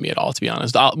interesting to me at all, to be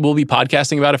honest. We'll be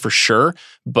podcasting about it for sure,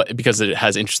 but because it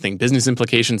has interesting business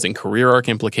implications and career arc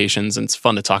implications, and it's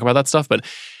fun to talk about that stuff. But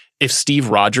if Steve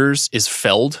Rogers is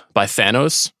felled by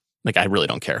Thanos, I really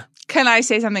don't care. Can I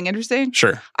say something interesting?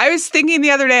 Sure. I was thinking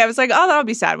the other day, I was like, oh, that'll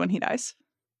be sad when he dies.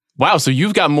 Wow, so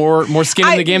you've got more skin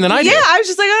in the game than I do. Yeah, I was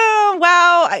just like, oh,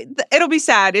 wow. It'll be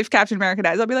sad if Captain America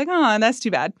dies. I'll be like, oh, that's too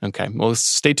bad. Okay, well,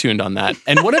 stay tuned on that.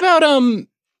 And what about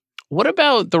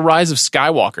The Rise of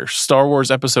Skywalker, Star Wars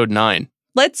Episode 9?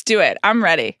 Let's do it. I'm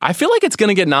ready. I feel like it's going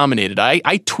to get nominated. I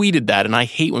tweeted that, and I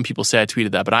hate when people say I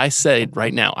tweeted that, but I say it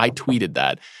right now. I tweeted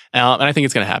that, and I think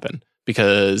it's going to happen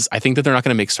because I think that they're not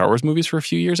going to make Star Wars movies for a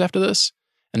few years after this,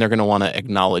 and they're going to want to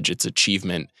acknowledge its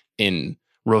achievement in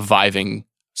reviving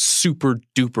super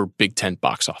duper big tent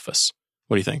box office.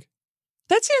 What do you think?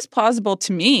 That seems plausible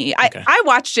to me. Okay. I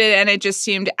watched it and it just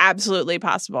seemed absolutely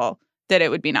possible that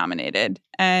it would be nominated.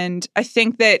 And I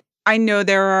think that I know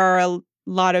there are a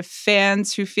lot of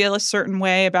fans who feel a certain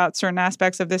way about certain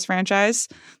aspects of this franchise,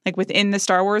 like within the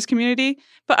Star Wars community.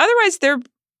 But otherwise, they're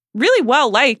really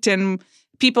well liked and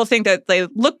people think that they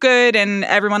look good and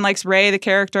everyone likes Rey, the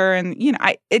character. And,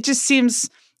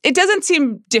 it doesn't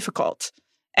seem difficult.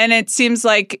 And it seems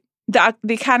like the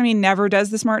Academy never does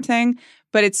the smart thing,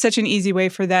 but it's such an easy way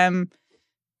for them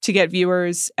to get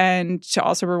viewers and to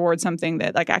also reward something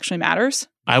that actually matters.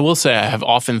 I will say I have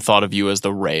often thought of you as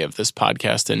the Rey of this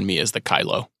podcast and me as the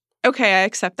Kylo. Okay, I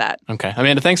accept that. Okay.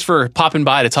 Amanda, thanks for popping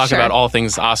by to talk about all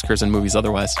things Oscars and movies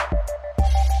otherwise.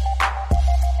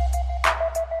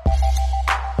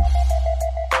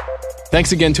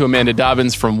 Thanks again to Amanda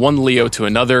Dobbins. From one Leo to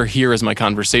another, here is my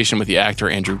conversation with the actor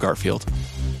Andrew Garfield.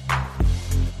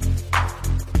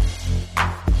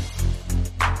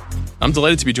 I'm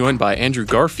delighted to be joined by Andrew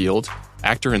Garfield,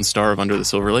 actor and star of Under the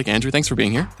Silver Lake. Andrew, thanks for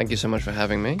being here. Thank you so much for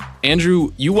having me.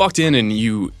 Andrew, you walked in and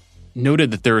you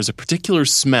noted that there is a particular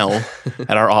smell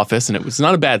at our office, and it was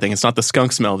not a bad thing. It's not the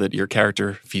skunk smell that your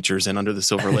character features in Under the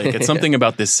Silver Lake. It's something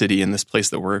about this city and this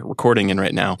place that we're recording in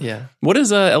right now. Yeah. What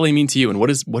does LA mean to you, and what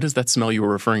is that smell you were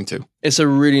referring to? It's a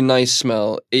really nice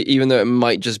smell, even though it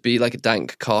might just be like a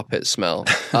dank carpet smell.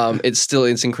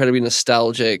 It's incredibly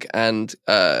nostalgic, and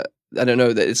I don't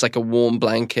know, that it's like a warm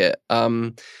blanket.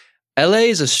 LA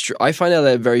is I find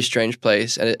LA a very strange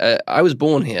place, and I was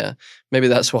born here. Maybe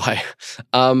that's why.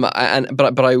 But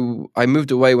I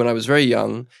moved away when I was very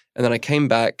young, and then I came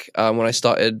back when I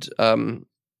started when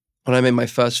I made my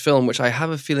first film, which I have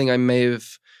a feeling I may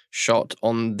have shot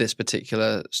on this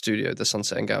particular studio, the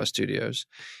Sunset and Gower Studios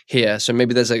here. So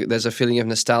maybe there's a feeling of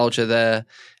nostalgia there.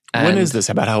 And when is this?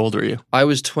 About how old are you? I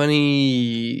was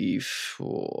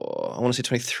 24. I want to say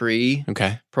 23.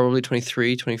 Okay, probably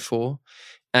 23, 24.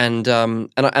 And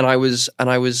I was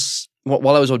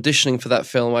while I was auditioning for that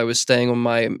film, I was staying on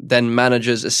my then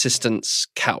manager's assistant's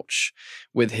couch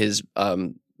with his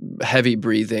heavy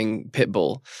breathing pit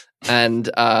bull, and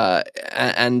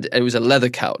it was a leather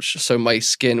couch, so my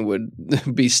skin would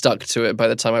be stuck to it by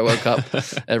the time I woke up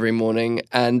every morning.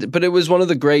 But it was one of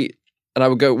the great. And I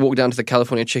would walk down to the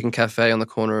California Chicken Cafe on the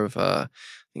corner of I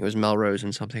think it was Melrose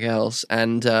and something else,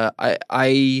 and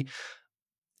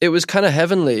it was kind of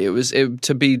heavenly. It was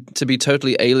to be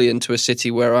totally alien to a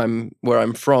city where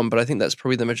I'm from. But I think that's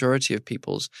probably the majority of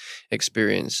people's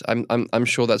experience. I'm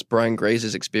sure that's Brian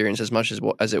Graze's experience as much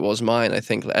as it was mine. I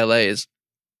think LA is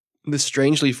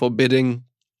strangely forbidding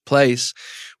place,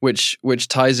 which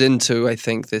ties into, I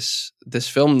think, this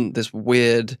film, this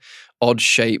weird,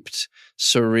 odd-shaped,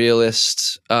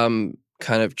 surrealist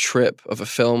kind of trip of a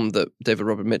film that David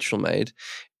Robert Mitchell made.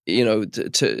 You know,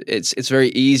 it's very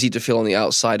easy to feel on the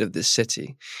outside of this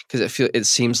city because it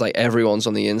seems like everyone's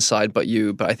on the inside but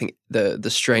you. But I think the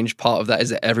strange part of that is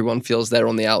that everyone feels they're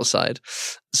on the outside.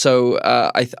 So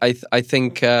I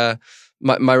think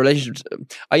my relationship,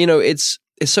 it's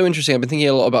so interesting. I've been thinking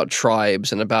a lot about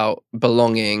tribes and about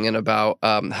belonging and about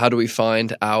how do we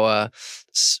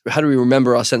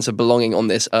remember our sense of belonging on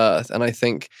this earth. And I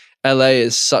think LA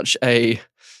is such a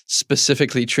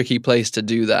specifically tricky place to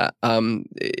do that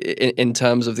in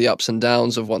terms of the ups and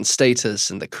downs of one's status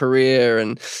and the career,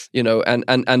 and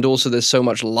and also there's so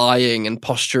much lying and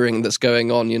posturing that's going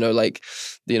on, a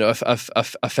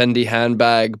Fendi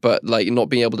handbag but like not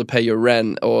being able to pay your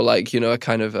rent, or like a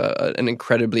kind of an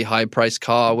incredibly high priced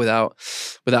car without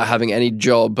having any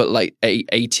job, but like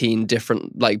 18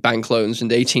 different like bank loans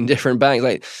and 18 different banks.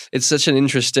 Like it's such an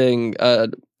interesting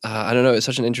I don't know. It's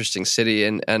such an interesting city,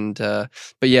 but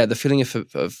yeah, the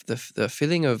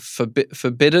feeling of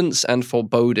forbiddance and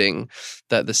foreboding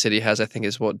that the city has, I think,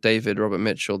 is what David Robert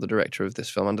Mitchell, the director of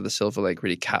this film, Under the Silver Lake,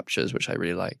 really captures, which I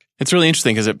really like. It's really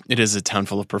interesting because it is a town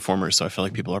full of performers, so I feel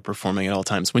like people are performing at all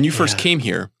times. When you first came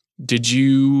here, did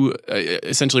you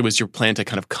essentially, was your plan to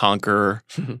kind of conquer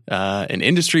an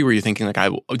industry? Were you thinking like,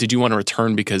 did you want to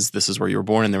return because this is where you were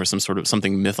born and there was some sort of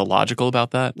something mythological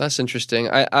about that? That's interesting.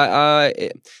 I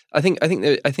think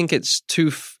it's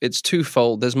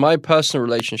twofold. There's my personal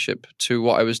relationship to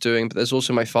what I was doing, but there's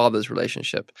also my father's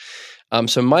relationship.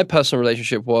 So my personal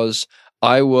relationship was,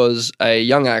 I was a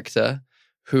young actor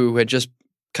who had just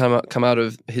come out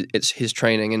of his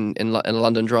training in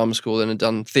London Drama School and had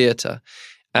done theatre,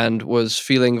 and was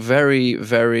feeling very,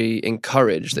 very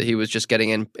encouraged that he was just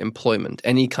getting employment,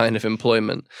 any kind of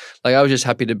employment. Like I was just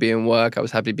happy to be in work. I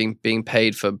was happy being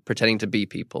paid for pretending to be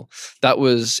people. That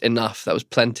was enough. That was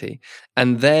plenty.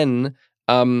 And then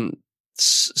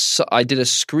so I did a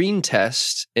screen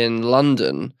test in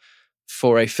London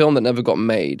for a film that never got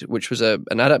made, which was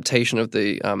an adaptation of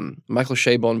the Michael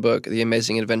Chabon book, The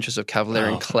Amazing Adventures of Cavalier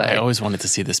and Clay. I always wanted to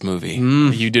see this movie.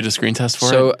 You did a screen test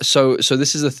for it? So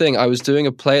this is the thing. I was doing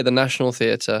a play at the National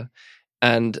Theatre,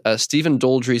 and Stephen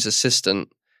Daldry's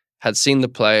assistant had seen the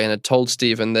play and had told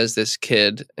Stephen, there's this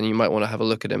kid, and you might want to have a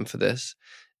look at him for this.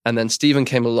 And then Stephen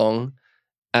came along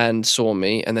and saw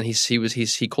me, and then he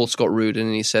called Scott Rudin,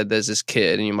 and he said, there's this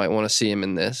kid, and you might want to see him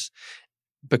in this.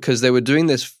 Because they were doing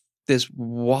this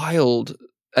wild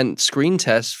and screen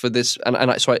test for this,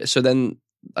 so then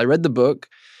I read the book.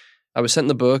 I was sent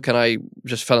the book, and I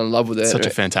just fell in love with it. Such a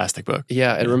fantastic book.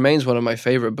 Yeah, it remains one of my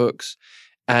favorite books.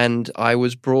 And I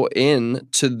was brought in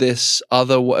to this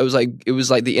other. It was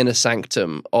like the inner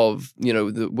sanctum of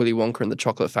the Willy Wonka and the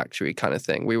Chocolate Factory kind of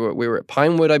thing. We were at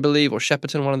Pinewood, I believe, or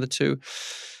Shepperton, one of the two.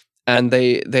 And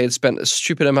they had spent a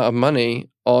stupid amount of money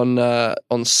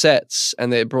on sets,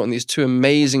 and they had brought in these two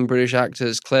amazing British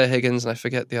actors, Claire Higgins, and I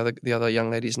forget the other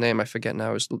young lady's name. I forget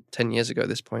now. It was 10 years ago at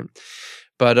this point.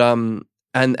 But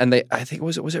and they, I think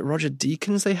was it Roger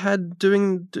Deakins they had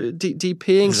doing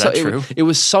DPing. Is that true? It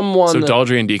was someone. So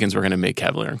Daldry and Deakins were going to make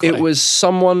Cavalier and Clay. It was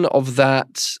someone of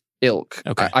that ilk.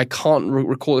 Okay. I can't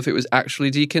recall if it was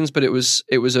actually Deakins, but it was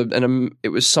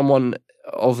someone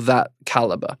of that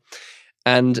caliber.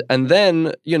 And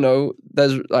then,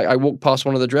 there's like, I walk past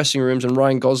one of the dressing rooms and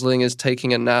Ryan Gosling is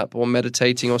taking a nap or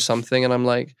meditating or something. And I'm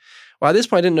like, well, at this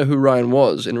point, I didn't know who Ryan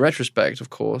was in retrospect, of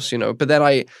course, but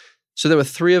then so there were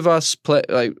three of us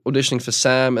auditioning for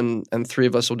Sam and three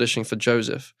of us auditioning for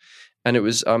Joseph. And it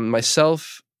was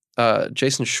myself,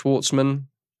 Jason Schwartzman,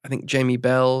 I think Jamie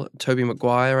Bell, Tobey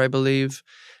Maguire, I believe.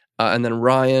 And then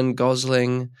Ryan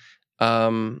Gosling,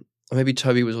 or maybe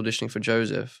Tobey was auditioning for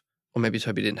Joseph. Or maybe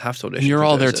Tobey didn't have to audition. And you're for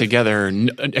all Joseph. there together,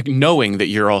 knowing that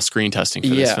you're all screen testing for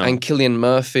this film. Yeah, and Cillian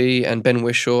Murphy and Ben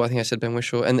Whishaw. I think I said Ben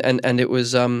Whishaw. And it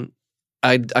was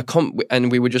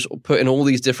and we were just put in all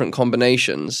these different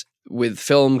combinations with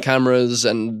film cameras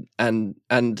and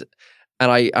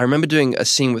I remember doing a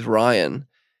scene with Ryan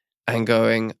and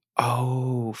going,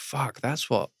 oh fuck, that's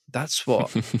what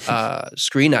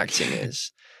screen acting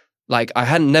is. Like I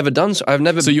hadn't never done so.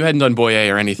 So you hadn't done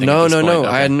Boyer or anything. No. Okay.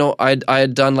 I had not. I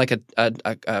had done like a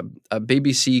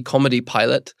BBC comedy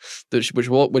pilot,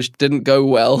 which didn't go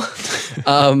well.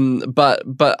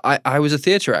 But I was a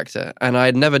theatre actor and I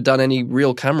had never done any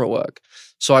real camera work.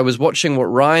 So I was watching what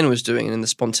Ryan was doing and the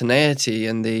spontaneity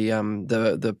and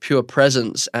the pure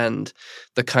presence and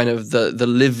the kind of the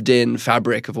lived in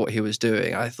fabric of what he was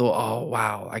doing. I thought, oh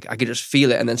wow, I could just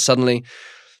feel it. And then suddenly,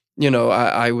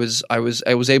 I was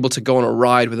able to go on a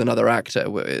ride with another actor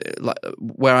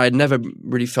where I'd never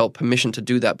really felt permission to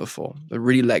do that before. I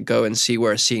really let go and see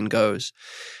where a scene goes.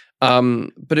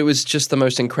 But it was just the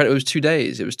most incredible. It was 2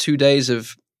 days. It was 2 days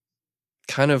of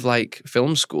kind of like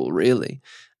film school, really.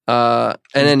 And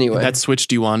anyway, that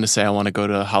switched you on to say, I want to go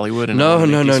to Hollywood and no.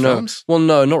 films? Well,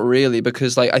 no, not really,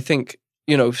 because like I think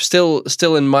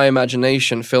still in my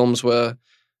imagination, films were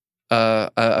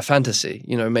a fantasy.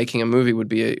 Making a movie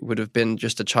would have been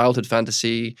just a childhood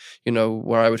fantasy.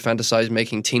 Where I would fantasize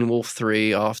making Teen Wolf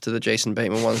 3 after the Jason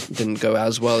Bateman one didn't go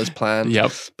as well as planned.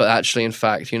 Yep. But actually, in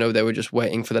fact, they were just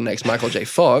waiting for the next Michael J.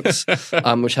 Fox,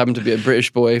 which happened to be a British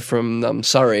boy from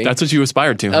Surrey. That's what you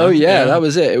aspired to. Huh? Oh yeah, that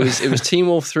was it. It was Teen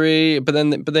Wolf 3, but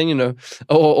then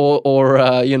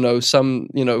some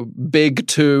Big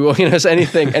 2, or so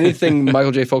anything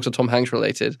Michael J. Fox or Tom Hanks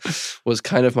related was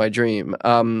kind of my dream.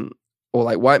 Or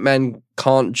like White Man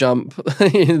Can't Jump,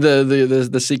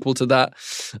 the sequel to that,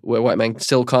 where white men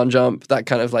still can't jump, that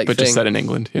kind of like but thing. Just set in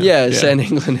England. Yeah, set in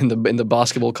England in the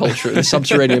basketball culture, the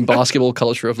subterranean basketball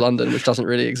culture of London, which doesn't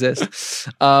really exist.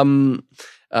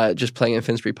 Just playing in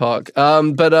Finsbury Park.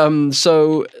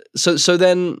 So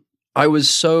then I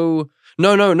was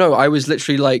no. I was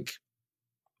literally like,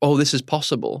 oh, this is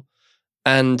possible,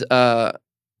 and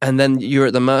then you're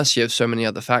at the mercy of so many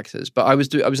other factors. But I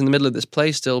was in the middle of this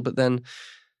play still. But then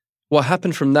what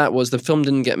happened from that was the film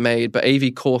didn't get made. But Avi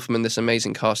Kaufman, this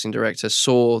amazing casting director,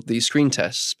 saw the screen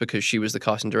tests because she was the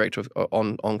casting director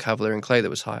on Cavalier and Clay that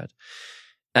was hired.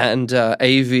 And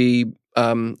Avi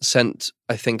sent,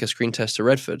 I think, a screen test to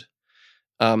Redford,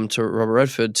 to Robert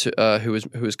Redford, who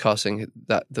was casting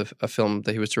a film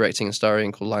that he was directing and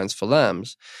starring called Lions for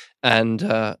Lambs.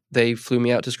 And they flew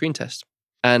me out to screen test.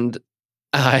 And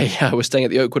I was staying at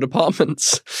the Oakwood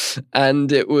Apartments,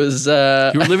 and it was... you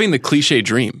were living the cliche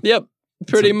dream. Yep,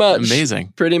 pretty much.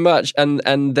 Amazing. Pretty much. And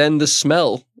then the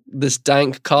smell, this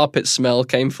dank carpet smell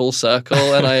came full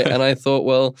circle, and I thought,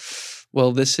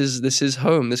 well, this is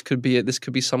home. This could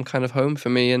be some kind of home for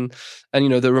me. And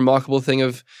the remarkable thing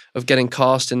of getting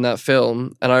cast in that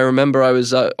film. And I remember I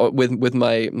was with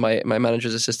my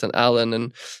manager's assistant Alan,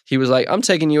 and he was like, "I'm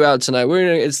taking you out tonight.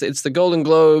 It's the Golden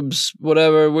Globes,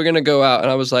 whatever. We're gonna go out." And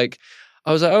I was like,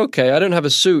 okay, I don't have a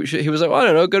suit. He was like, well, I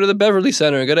don't know, go to the Beverly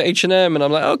Center, go to H&M. And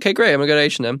I'm like, okay, great, I'm gonna go to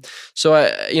H&M. So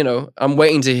I'm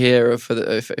waiting to hear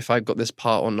if I got this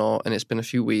part or not. And it's been a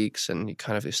few weeks, and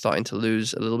you're starting to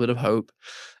lose a little bit of hope.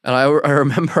 And I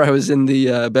remember I was in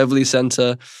the Beverly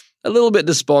Center, a little bit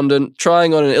despondent,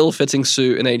 trying on an ill-fitting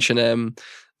suit in H&M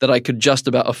that I could just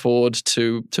about afford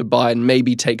to buy and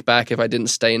maybe take back if I didn't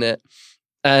stain it.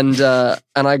 And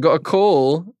I got a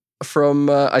call from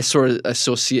I saw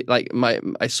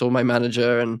my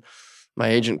manager and my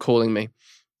agent calling me,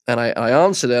 and I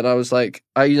answered it. And I was like,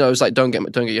 don't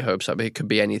get your hopes up. It could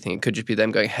be anything. It could just be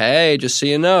them going, "Hey, just so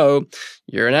you know,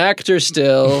 you're an actor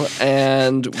still,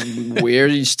 and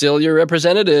we're still your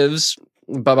representatives.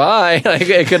 Bye-bye."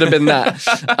 It could have been that.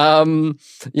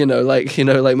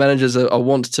 Like managers are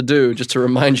wont to do, just to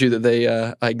remind you that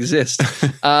they exist.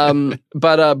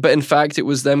 But in fact, it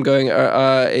was them going,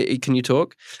 "Can you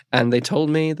talk?" And they told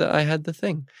me that I had the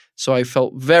thing. So I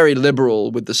felt very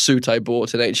liberal with the suit I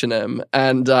bought at H&M,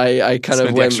 and I kind of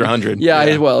went the extra 100. Yeah,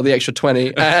 the extra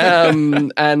 20,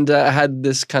 and had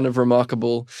this kind of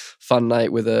remarkable fun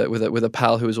night with a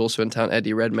pal who was also in town,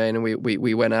 Eddie Redmayne, and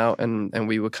we went out and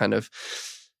we were kind of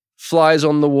flies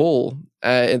on the wall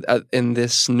in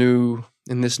this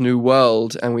new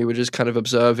world, and we were just kind of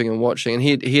observing and watching. And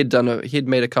he had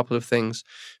made a couple of things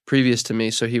previous to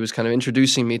me, so he was kind of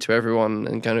introducing me to everyone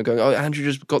and kind of going, "Oh, Andrew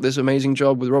just got this amazing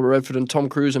job with Robert Redford and Tom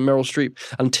Cruise and Meryl Streep,"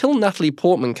 until Natalie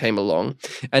Portman came along,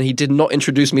 and he did not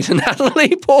introduce me to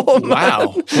Natalie Portman.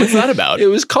 Wow, what's that about? It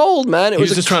was cold, man. He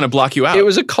was just trying to block you out. It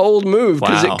was a cold move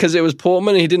because Wow. it was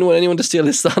Portman, and he didn't want anyone to steal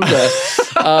his thunder.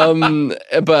 And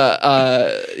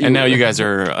now you guys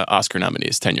are Oscar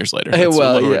nominees 10 years later. It's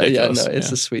a little ridiculous.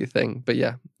 It's a sweet thing, but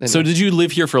yeah. Anyway. So did you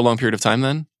live here for a long period of time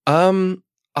then?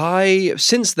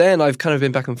 Since then I've kind of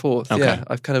been back and forth. Okay. Yeah,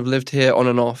 I've kind of lived here on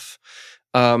and off.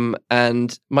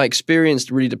 And my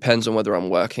experience really depends on whether I'm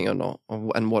working or not,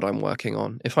 and what I'm working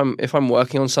on. If I'm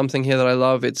working on something here that I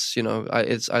love,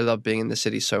 I love being in the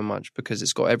city so much because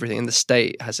it's got everything, and the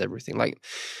state has everything. Like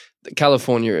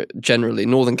California, generally,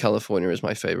 Northern California is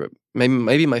my favorite,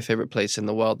 maybe my favorite place in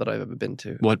the world that I've ever been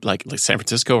to. What, like San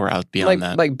Francisco or out beyond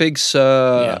that? Like Big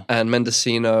Sur and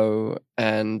Mendocino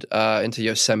and into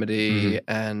Yosemite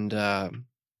and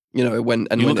you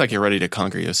look like you're ready to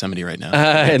conquer Yosemite right now.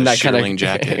 In that kind of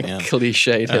jacket,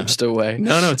 cliched hipster way.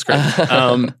 No, it's great.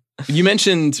 You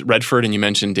mentioned Redford and you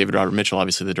mentioned David Robert Mitchell,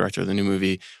 obviously the director of the new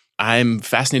movie. I'm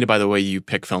fascinated by the way you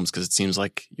pick films because it seems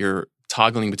like you're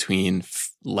toggling between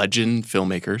legend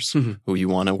filmmakers who you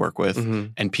want to work with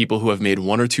and people who have made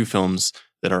one or two films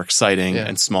that are exciting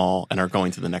and small and are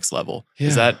going to the next level. Yeah.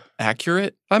 Is that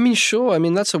accurate? I mean, sure. I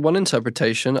mean, that's one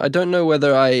interpretation. I don't know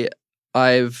whether I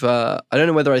don't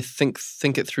know whether I think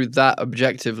it through that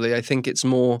objectively. I think it's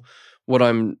more what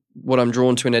I'm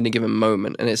drawn to in any given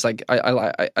moment, and it's like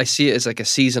I see it as like a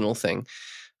seasonal thing.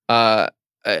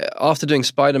 After doing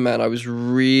Spider-Man, I was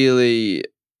really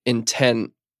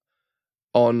intent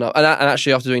on, and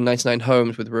actually after doing 99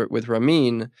 Homes with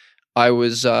Ramin, I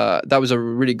was that was a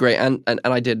really great, and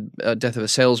I did Death of a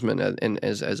Salesman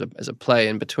as a play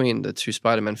in between the two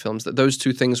Spider-Man films. That those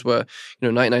two things were,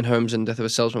 99 Homes and Death of a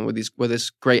Salesman were this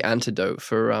great antidote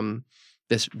for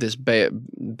this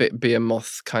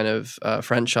behemoth kind of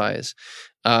franchise,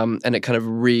 and it kind of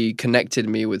reconnected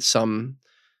me with some,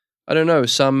 I don't know,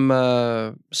 some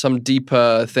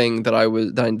deeper thing that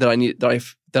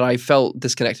I felt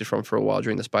disconnected from for a while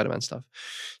during the Spider-Man stuff.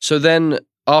 So then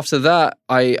after that,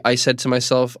 I said to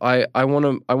myself, I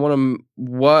want to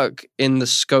work in the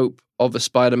scope of a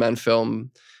Spider-Man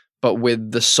film, but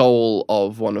with the soul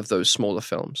of one of those smaller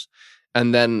films.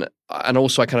 And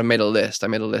also I kind of made a list. I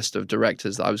made a list of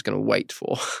directors that I was going to wait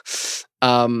for.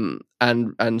 And I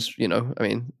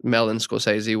mean, Mel and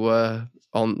Scorsese were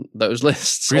on those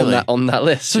lists, really? on that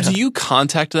list. So do you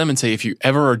contact them and say if you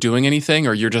ever are doing anything,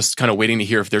 or you're just kind of waiting to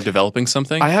hear if they're developing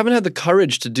something? I haven't had the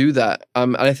courage to do that.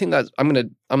 And I think that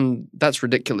that's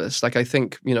ridiculous. Like, I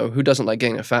think, who doesn't like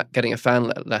getting a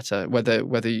fan letter, whether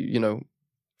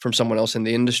from someone else in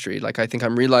the industry. Like, I think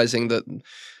I'm realizing that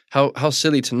how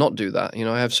silly to not do that.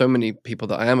 I have so many people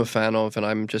that I am a fan of, and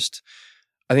I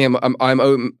think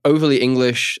I'm overly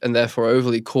English and therefore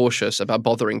overly cautious about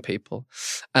bothering people.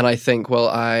 And I think, well,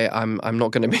 I'm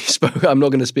not going to be I'm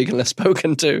not going to speak unless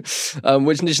spoken to,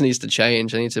 which just needs to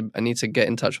change. I need to get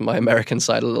in touch with my American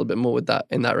side a little bit more with that,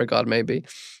 in that regard, maybe.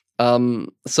 So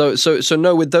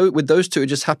no, with those two, it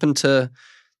just happened to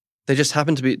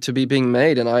be being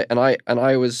made, and I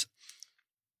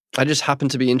just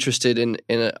happened to be interested in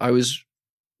it. I was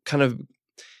kind of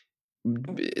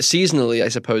seasonally, I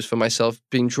suppose, for myself,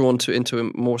 being drawn into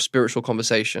a more spiritual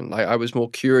conversation. I was more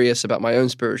curious about my own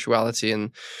spirituality and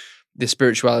the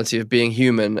spirituality of being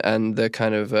human, and the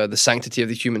kind of the sanctity of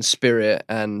the human spirit,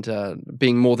 and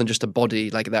being more than just a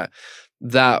body like that.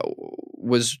 That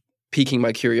was piquing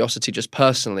my curiosity just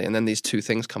personally, and then these two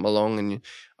things come along, and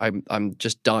I'm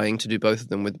just dying to do both of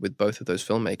them with both of those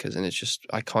filmmakers, and it's just,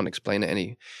 I can't explain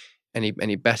it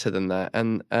any better than that.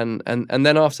 And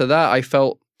then after that, I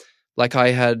felt like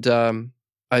I had gone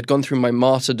through my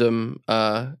martyrdom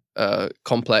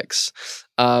complex.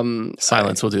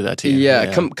 Silence will do that to you.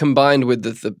 Yeah. Combined with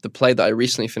the play that I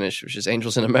recently finished, which is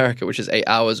Angels in America, which is 8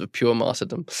 hours of pure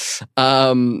martyrdom,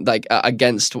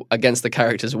 against the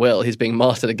character's will. He's being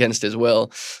martyred against his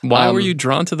will. Why were you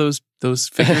drawn to those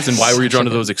figures, and why were you drawn to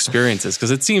those experiences?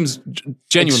 Because it seems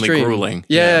genuinely extreme. Grueling.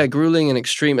 Yeah, grueling and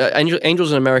extreme.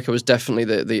 Angels in America was definitely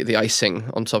the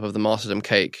icing on top of the martyrdom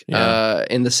cake,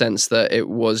 in the sense that it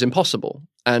was impossible,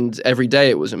 and every day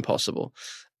it was impossible.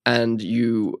 And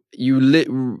you lit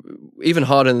even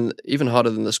harder than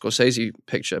the Scorsese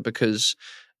picture, because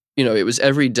it was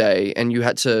every day, and you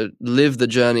had to live the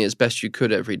journey as best you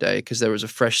could every day, because there was a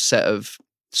fresh set of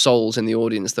souls in the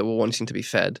audience that were wanting to be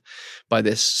fed by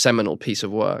this seminal piece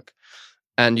of work,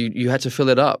 and you had to fill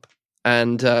it up.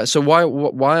 And so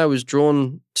why I was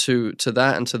drawn to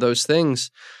that and to those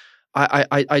things,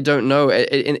 I don't know.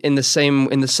 In the same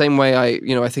way, I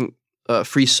think.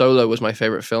 Free Solo was my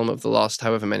favorite film of the last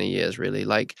however many years, really.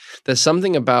 Like, there's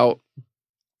something about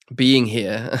being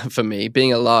here for me,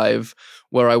 being alive,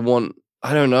 where I don't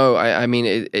know. I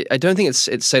mean, I don't think it's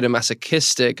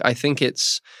sadomasochistic. I think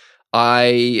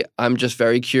I'm just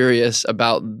very curious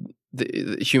about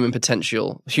the human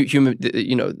potential, the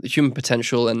human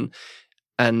potential,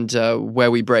 and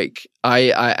where we break,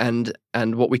 and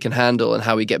what we can handle, and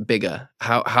how we get bigger.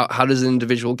 How does an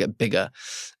individual get bigger?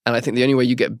 And I think the only way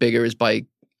you get bigger is by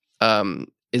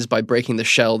breaking the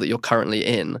shell that you're currently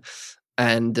in.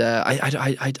 And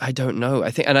I don't know. I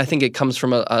think it comes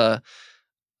from a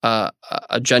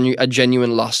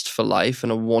genuine lust for life,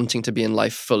 and a wanting to be in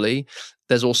life fully.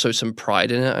 There's also some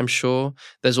pride in it, I'm sure.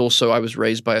 There's also, I was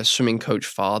raised by a swimming coach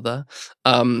father,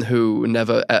 who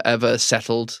never ever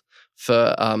settled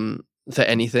for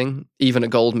anything. Even a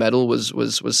gold medal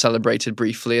was celebrated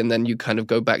briefly, and then you kind of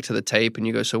go back to the tape and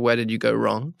you go, so where did you go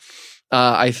wrong?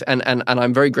 And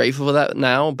I'm very grateful for that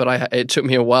now, but it took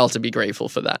me a while to be grateful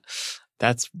for that.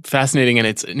 That's fascinating, and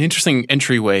it's an interesting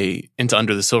entryway into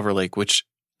Under the Silver Lake, which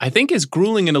I think is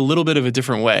grueling in a little bit of a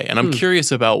different way. And I'm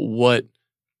curious about what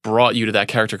brought you to that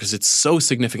character, because it's so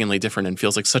significantly different and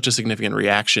feels like such a significant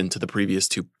reaction to the previous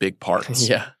two big parts.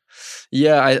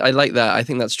 Yeah, I like that. I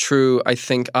think that's true. I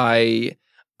think I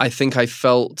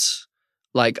felt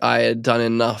like I had done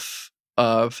enough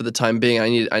for the time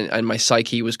being. And my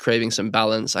psyche was craving some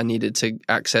balance. I needed to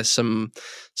access some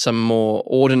more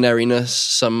ordinariness,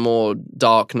 some more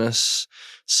darkness,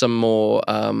 some more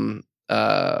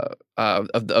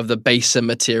of the baser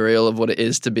material of what it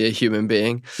is to be a human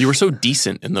being. You were so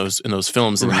decent in those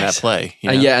films and in that play.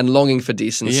 You know? And longing for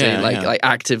decency, like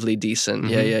actively decent.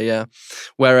 Yeah.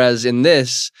 Whereas in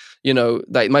this,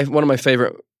 like one of my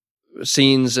favorite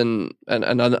scenes and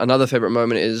another favorite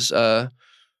moment is,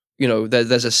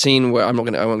 there's a scene where I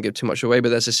won't give too much away, but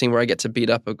there's a scene where I get to beat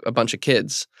up a bunch of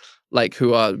kids, like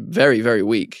who are very, very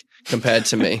weak compared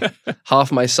to me,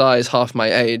 half my size, half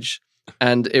my age.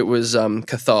 And it was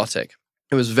cathartic.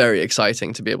 It was very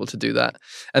exciting to be able to do that.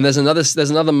 And there's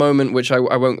another moment which I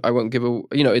won't give a,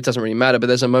 it doesn't really matter. But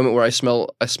there's a moment where I smell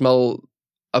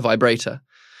a vibrator,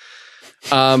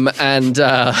 and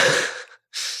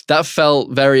that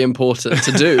felt very important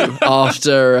to do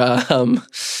after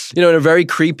in a very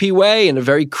creepy way, in a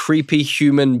very creepy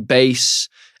human base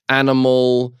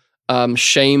animal.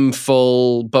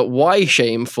 Shameful, but why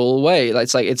shameful way?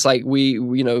 It's like we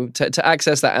to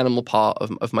access that animal part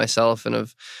of myself and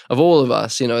of all of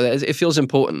us. It feels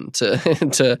important to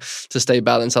to stay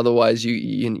balanced. Otherwise,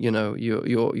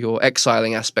 you're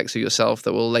exiling aspects of yourself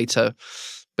that will later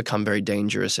become very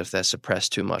dangerous if they're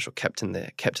suppressed too much or kept in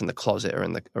the closet or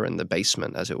in the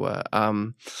basement, as it were.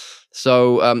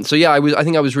 So yeah, I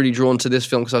think I was really drawn to this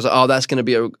film because I was like, oh, that's gonna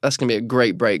be a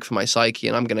great break for my psyche,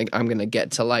 and I'm gonna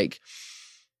get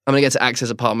to access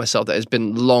a part of myself that has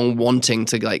been long wanting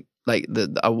to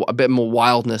a bit more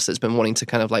wildness, that's been wanting to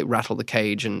kind of like rattle the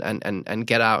cage and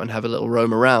get out and have a little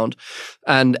roam around.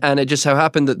 And it just so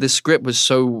happened that this script was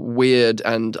so weird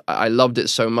and I loved it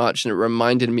so much, and it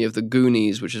reminded me of The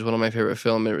Goonies, which is one of my favorite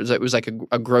films. It was like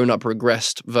a grown-up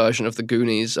regressed version of The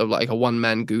Goonies, of like a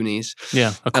one-man Goonies.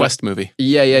 Yeah, a quest movie.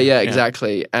 Yeah,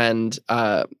 exactly. And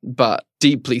but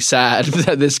deeply sad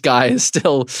that this guy is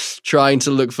still trying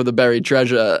to look for the buried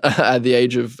treasure at the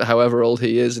age of however old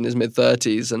he is, in his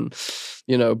mid-30s. And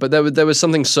but there was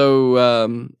something so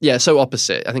so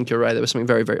opposite. I think you're right. There was something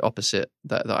very, very opposite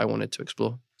that I wanted to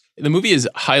explore. The movie is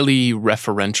highly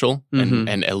referential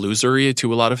and illusory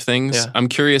to a lot of things. Yeah. I'm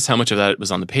curious how much of that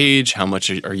was on the page. How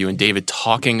much are you and David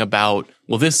talking about,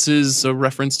 well, this is a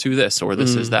reference to this, or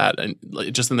this is that, and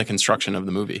just in the construction of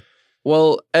the movie?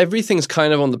 Well, everything's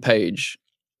kind of on the page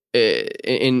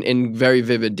in very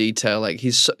vivid detail. Like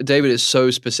David is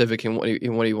so specific in what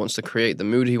he wants to create, the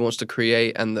mood he wants to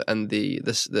create, and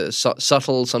the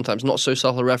subtle, sometimes not so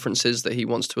subtle references that he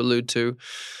wants to allude to.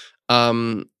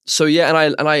 So yeah,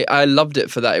 and I loved it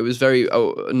for that. It was very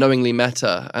knowingly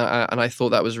meta, and I thought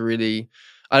that was really,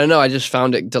 I don't know, I just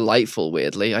found it delightful.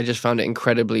 Weirdly, I just found it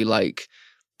incredibly like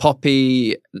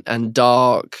poppy and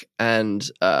dark, and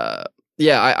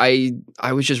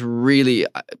I was just really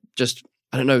just,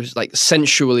 I don't know, like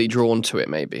sensually drawn to it,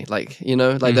 maybe, like,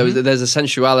 there's a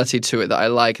sensuality to it that I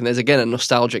like, and there's again a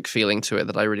nostalgic feeling to it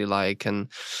that I really like, and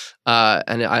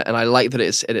I like that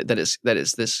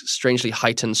it's this strangely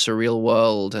heightened, surreal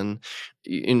world, and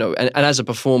and as a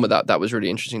performer, that was really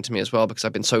interesting to me as well, because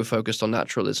I've been so focused on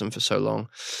naturalism for so long,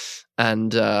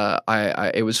 and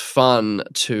it was fun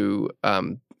to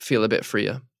feel a bit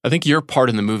freer. I think your part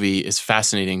in the movie is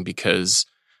fascinating because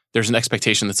there's an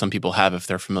expectation that some people have if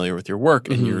they're familiar with your work,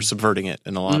 and you're subverting it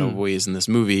in a lot of ways in this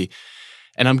movie.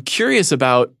 And I'm curious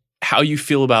about how you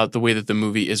feel about the way that the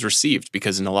movie is received,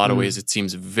 because in a lot of ways it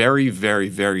seems very, very,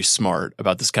 very smart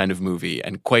about this kind of movie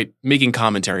and quite making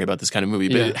commentary about this kind of movie,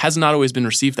 but it has not always been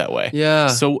received that way. Yeah.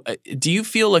 So do you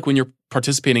feel like when you're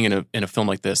participating in a film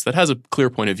like this that has a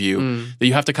clear point of view that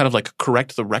you have to kind of like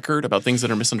correct the record about things that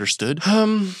are misunderstood?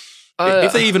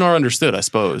 If they even are understood, I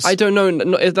suppose. I don't know.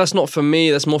 That's not for me.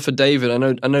 That's more for David. I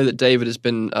know that David has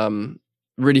been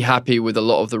really happy with a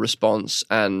lot of the response,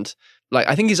 and like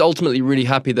I think he's ultimately really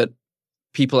happy that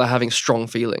people are having strong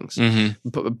feelings.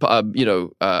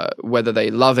 Whether they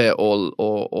love it or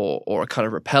are kind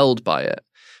of repelled by it.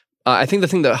 I think the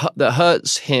thing that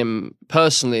hurts him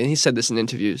personally, and he said this in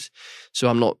interviews, so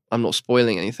I'm not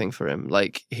spoiling anything for him.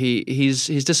 Like he's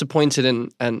disappointed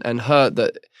and hurt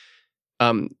that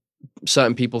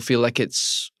certain people feel like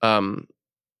it's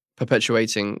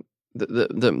perpetuating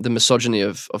the misogyny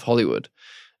of Hollywood,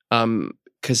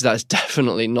 because that's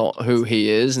definitely not who he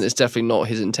is, and it's definitely not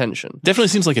his intention. Definitely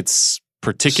seems like it's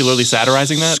particularly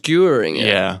satirizing that, skewering it,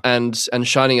 yeah, and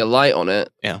shining a light on it.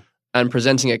 Yeah. and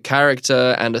presenting a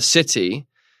character and a city.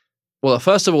 Well,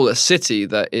 first of all, a city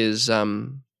that is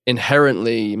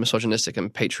inherently misogynistic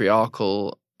and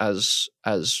patriarchal, as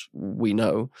we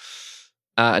know,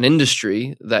 an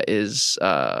industry that is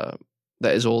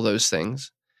all those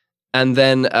things, and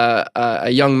then a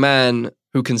young man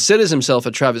who considers himself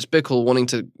a Travis Bickle, wanting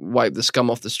to wipe the scum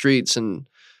off the streets and,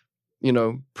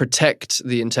 protect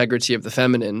the integrity of the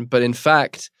feminine, but in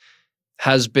fact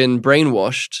has been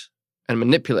brainwashed and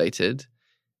manipulated,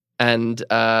 and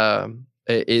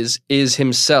is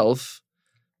himself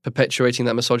perpetuating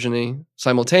that misogyny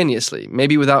simultaneously,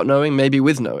 maybe without knowing, maybe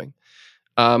with knowing.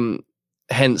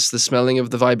 Hence the smelling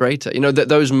of the vibrator. That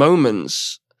those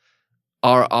moments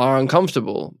are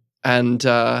uncomfortable, and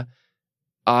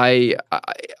I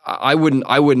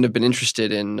wouldn't have been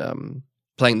interested in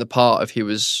playing the part if he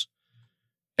was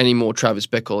any more Travis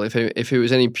Bickle, if he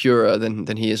was any purer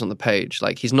than he is on the page.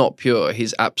 Like, he's not pure.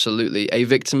 He's absolutely a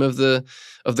victim of the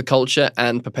culture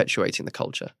and perpetuating the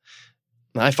culture.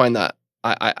 And I find that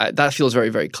that feels very,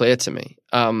 very clear to me.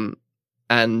 And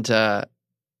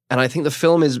I think the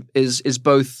film is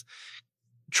both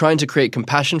trying to create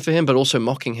compassion for him, but also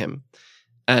mocking him.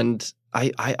 And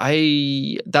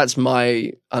I that's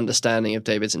my understanding of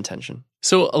David's intention.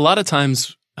 So a lot of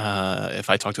times, if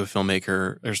I talk to a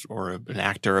filmmaker or an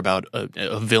actor about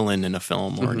a villain in a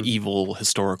film or an evil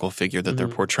historical figure that they're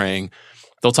portraying,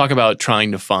 they'll talk about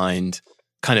trying to find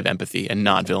kind of empathy and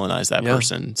not villainize that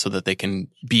person so that they can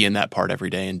be in that part every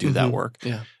day and do that work.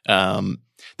 Yeah.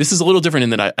 This is a little different in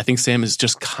that I think Sam is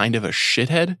just kind of a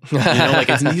shithead.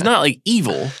 He's not like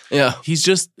evil. Yeah. He's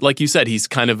just, like you said, he's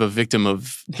kind of a victim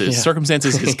of the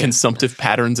circumstances, his consumptive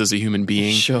patterns as a human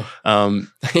being. Sure.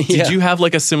 Did you have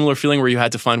like a similar feeling where you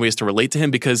had to find ways to relate to him?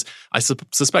 Because I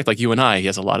suspect, like you and I, he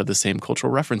has a lot of the same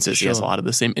cultural references. Sure. He has a lot of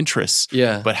the same interests.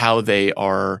 Yeah. But how they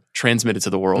are transmitted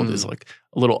to the world is like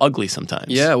a little ugly sometimes.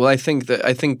 Yeah. Well,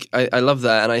 I love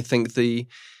that. And I think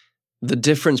the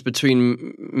difference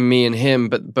between me and him,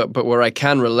 but where I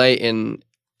can relate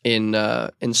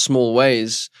in small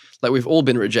ways, like we've all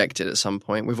been rejected at some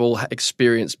point. We've all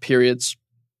experienced periods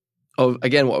of,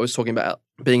 again, what I was talking about,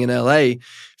 being in LA,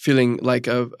 feeling like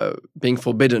being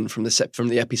forbidden from the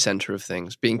epicenter of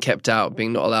things, being kept out,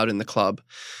 being not allowed in the club.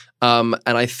 And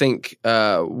I think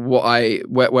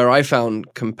where I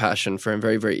found compassion for him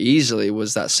very, very easily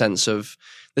was that sense of,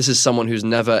 this is someone who's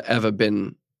never ever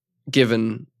been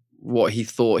given what he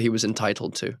thought he was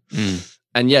entitled to.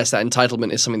 And yes, that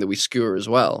entitlement is something that we skewer as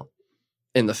well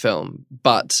in the film,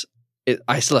 but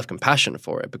I still have compassion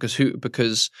for it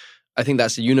because I think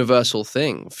that's a universal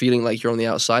thing, feeling like you're on the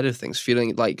outside of things,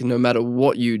 feeling like no matter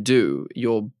what you do,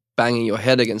 you're banging your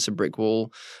head against a brick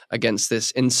wall, against this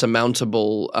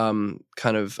insurmountable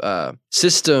kind of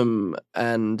system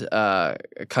and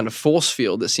kind of force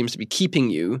field that seems to be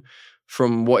keeping you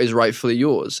from what is rightfully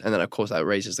yours. And then, of course, that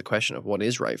raises the question of what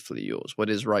is rightfully yours, what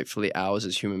is rightfully ours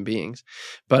as human beings.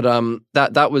 But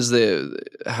that was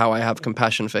how I have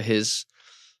compassion for his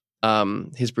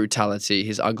brutality,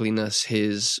 his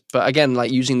ugliness, but again,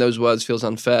 like, using those words feels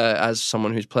unfair as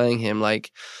someone who's playing him.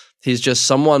 Like, he's just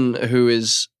someone who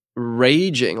is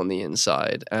raging on the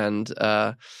inside and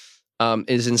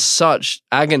is in such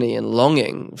agony and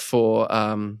longing for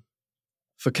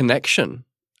connection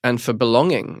and for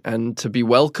belonging and to be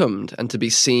welcomed and to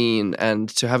be seen and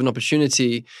to have an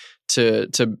opportunity to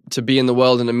be in the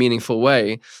world in a meaningful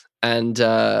way. And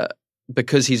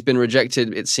because he's been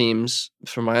rejected, it seems,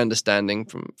 from my understanding,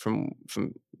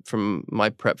 from my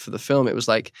prep for the film, it was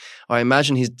like, I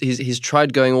imagine he's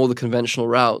tried going all the conventional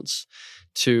routes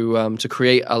to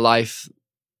create a life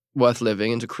worth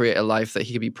living and to create a life that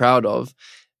he could be proud of.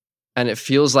 And it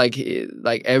feels like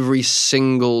every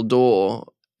single door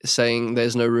saying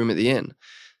there's no room at the inn.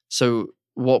 So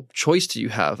what choice do you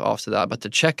have after that but to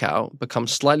check out, become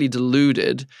slightly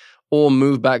deluded, or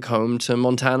move back home to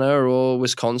Montana or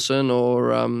Wisconsin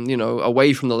or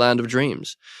away from the land of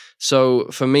dreams? So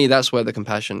for me, that's where the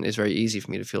compassion is very easy for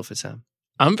me to feel for Sam.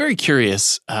 I'm very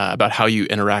curious about how you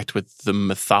interact with the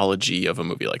mythology of a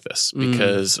movie like this,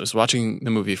 because I was watching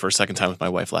the movie for a second time with my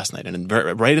wife last night, and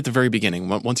right at the very beginning,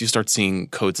 once you start seeing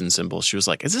codes and symbols, she was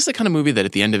like, is this the kind of movie that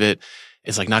at the end of it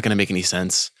is like not going to make any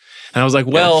sense? And I was like,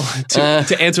 well,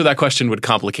 to answer that question would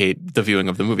complicate the viewing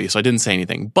of the movie, so I didn't say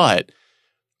anything. But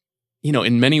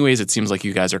in many ways, it seems like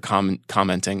you guys are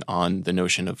commenting on the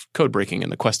notion of code breaking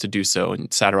and the quest to do so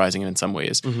and satirizing it in some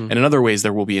ways. And in other ways,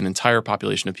 there will be an entire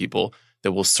population of people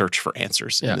that will search for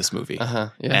answers in this movie.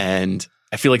 And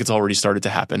I feel like it's already started to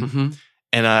happen.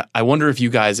 And I wonder if you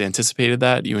guys anticipated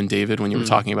that, you and David, when you were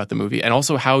talking about the movie, and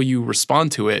also how you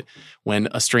respond to it when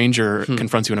a stranger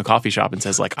confronts you in a coffee shop and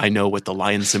says, like, I know what the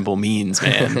lion symbol means,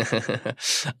 man.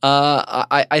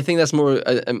 I think that's more,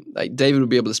 like David would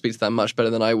be able to speak to that much better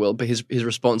than I will, but his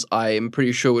response, I am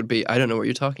pretty sure, would be, I don't know what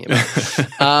you're talking about.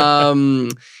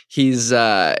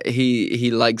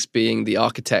 He likes being the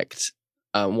architect,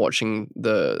 watching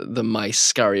the mice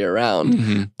scurry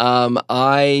around.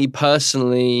 I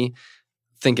personally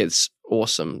think it's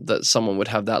awesome that someone would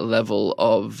have that level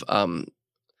of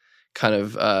kind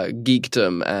of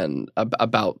geekdom and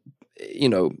about, you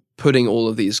know, putting all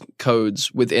of these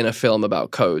codes within a film about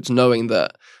codes, knowing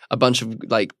that a bunch of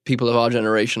like people of our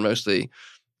generation mostly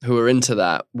who are into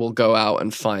that will go out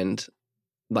and find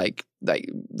like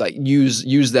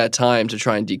use their time to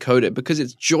try and decode it, because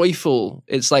it's joyful.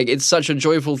 It's like, it's such a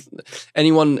joyful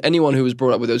anyone who was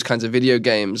brought up with those kinds of video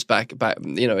games back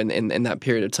you know, in that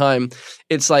period of time,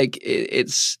 it's like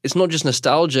it's not just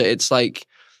nostalgia, it's like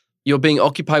you're being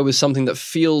occupied with something that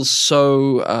feels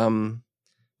so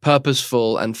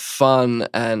purposeful and fun.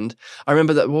 And I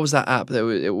remember that, what was that app? There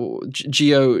was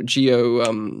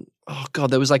oh god,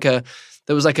 there was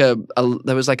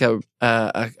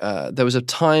a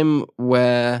time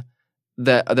where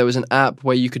there was an app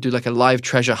where you could do like a live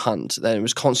treasure hunt. Then it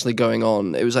was constantly going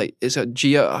on. It was like, it's a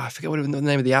I forget what the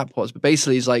name of the app was, but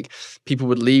basically it's like people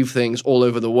would leave things all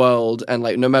over the world, and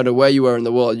like no matter where you were in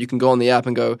the world, you can go on the app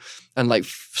and go and like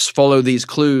follow these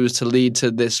clues to lead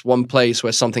to this one place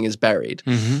where something is buried.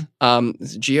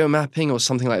 Geo mapping or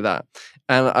something like that.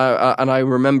 And I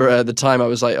remember at the time I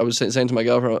was saying to my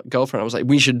girlfriend, I was like,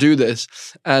 we should do this.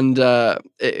 And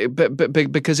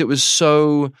because it was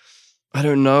so, I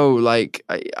don't know, like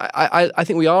I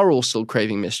think we are all still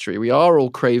craving mystery. We are all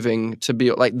craving to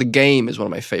be like, The Game is one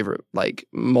of my favorite like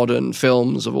modern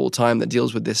films of all time that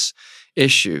deals with this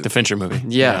issue. The Fincher movie.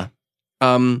 Yeah.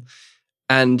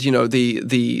 And you know,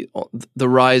 the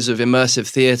rise of immersive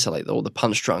theater, like all the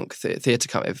Punch Drunk theater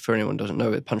company. For anyone who doesn't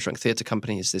know, the Punch Drunk Theater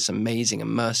Company is this amazing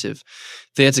immersive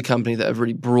theater company that have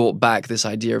really brought back this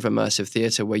idea of immersive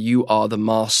theater, where you are the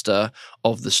master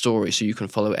of the story, so you can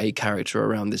follow a character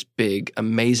around this big,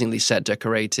 amazingly set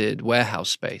decorated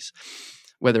warehouse space.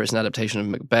 Whether it's an adaptation of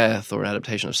Macbeth or an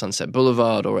adaptation of Sunset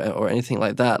Boulevard or anything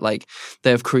like that, like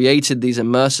they've created these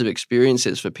immersive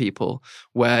experiences for people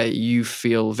where you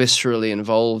feel viscerally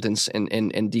involved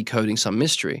in decoding some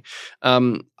mystery.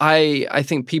 I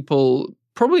think people,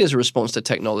 probably as a response to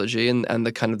technology and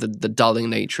the kind of the dulling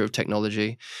nature of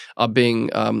technology, are being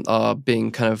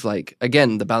kind of like,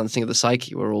 again, the balancing of the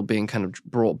psyche. We're all being kind of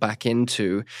brought back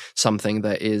into something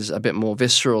that is a bit more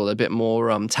visceral, a bit more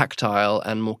tactile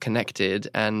and more connected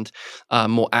and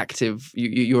more active.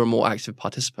 You're a more active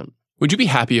participant. Would you be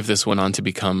happy if this went on to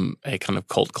become a kind of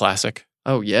cult classic?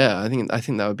 Oh yeah, I think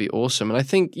that would be awesome. And I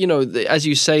think, you know, as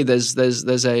you say, there's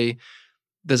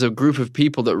a group of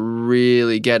people that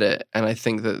really get it, and I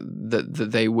think that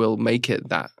they will make it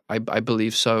that. I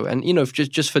believe so. And you know,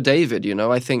 just for David, you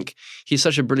know, I think he's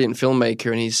such a brilliant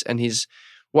filmmaker, and he's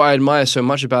what I admire so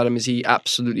much about him is he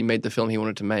absolutely made the film he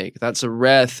wanted to make. That's a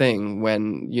rare thing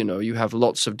when, you know, you have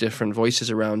lots of different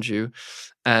voices around you,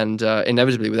 and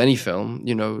inevitably with any film,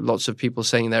 you know, lots of people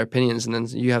saying their opinions, and then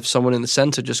you have someone in the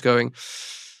center just going,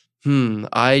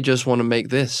 I just want to make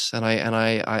this, and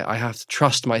I have to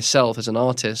trust myself as an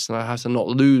artist, and I have to not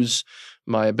lose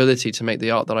my ability to make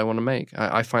the art that I want to make.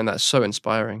 I find that so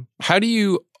inspiring. How do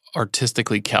you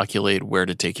artistically calculate where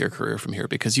to take your career from here?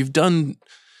 Because you've done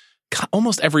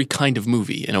almost every kind of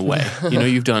movie in a way. You know,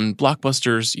 you've done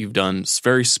blockbusters, you've done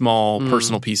very small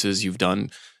personal pieces, you've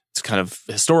done kind of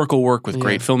historical work with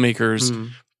great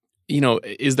filmmakers. You know,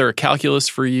 is there a calculus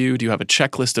for you? Do you have a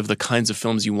checklist of the kinds of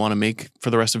films you want to make for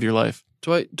the rest of your life?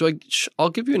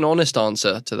 I'll give you an honest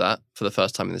answer to that for the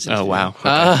first time in this interview. Oh, wow. Okay.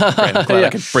 Great. I'm glad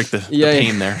I could break the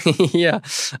pain there. Yeah.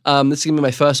 This is going to be my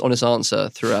first honest answer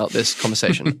throughout this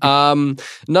conversation. No,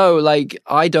 like,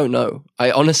 I don't know.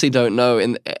 I honestly don't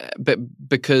know. But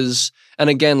because, and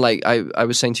again, like I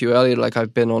was saying to you earlier, like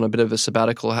I've been on a bit of a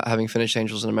sabbatical having finished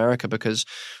Angels in America because,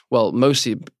 well,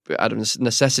 mostly out of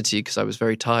necessity because I was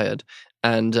very tired.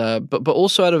 And, but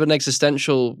also out of an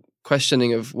existential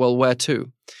questioning of, well, where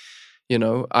to? You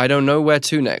know, I don't know where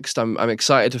to next. I'm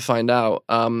excited to find out.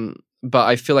 But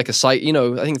I feel like you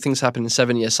know, I think things happen in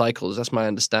 7-year cycles. That's my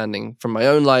understanding from my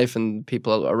own life and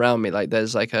people around me. Like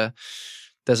there's like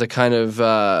there's a kind of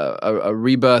a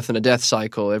rebirth and a death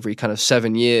cycle every kind of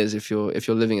 7 years if you're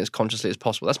living as consciously as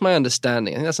possible. That's my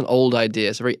understanding. I think that's an old idea.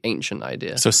 It's a very ancient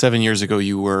idea. So 7 years ago,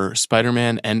 you were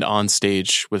Spider-Man and on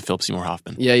stage with Philip Seymour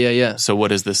Hoffman. Yeah. So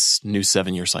what is this new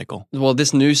 7-year cycle? Well,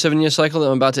 this new 7-year cycle that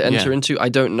I'm about to enter into, I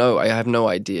don't know. I have no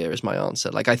idea is my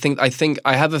answer. Like I think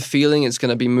I have a feeling it's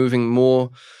going to be moving more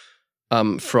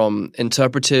from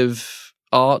interpretive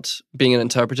art, being an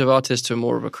interpretive artist, to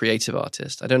more of a creative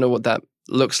artist. I don't know what that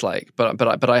looks like,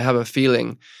 but I have a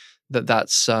feeling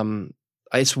that's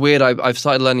it's weird. I've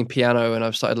started learning piano and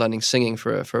I've started learning singing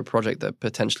for a project that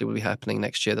potentially will be happening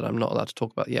next year that I'm not allowed to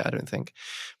talk about yet, I don't think.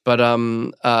 But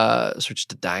so just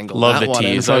to dangle. Love that the one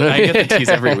tease. I get the tease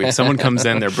every week. Someone comes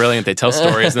in, they're brilliant, they tell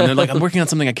stories, and they're like, I'm working on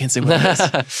something I can't say what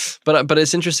it is. But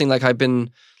it's interesting. Like I've been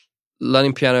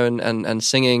learning piano and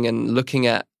singing and looking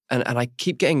at and I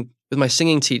keep getting with my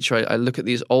singing teacher. I look at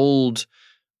these old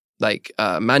like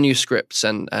manuscripts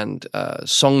and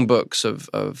songbooks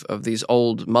of these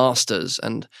old masters,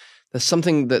 and there's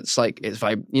something that's like it's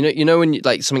you know when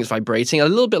like something's vibrating a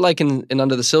little bit like in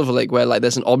Under the Silver Lake, where like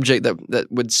there's an object that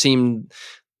would seem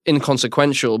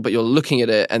inconsequential, but you're looking at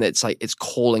it and it's like it's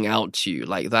calling out to you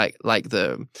like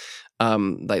the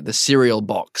cereal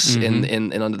box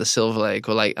in Under the Silver Lake,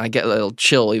 or like I get a little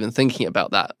chill even thinking about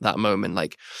that moment,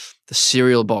 like the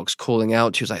cereal box calling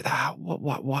out to you. It's like,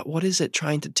 what is it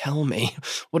trying to tell me?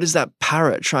 What is that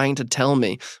parrot trying to tell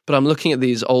me? But I'm looking at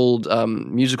these old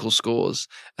musical scores,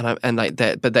 and they're kind of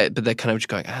just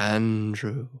going,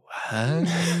 Andrew, and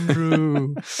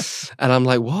I'm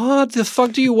like, what the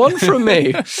fuck do you want from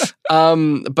me?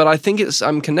 But I think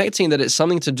I'm connecting that it's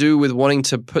something to do with wanting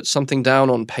to put something down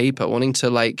on paper, wanting to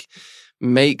like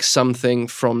make something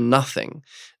from nothing,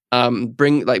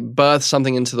 birth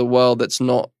something into the world that's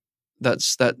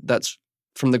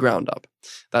from the ground up.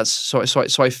 So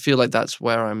I feel like that's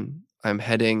where I'm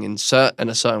heading in a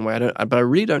certain way. But I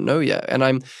really don't know yet. And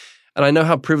I know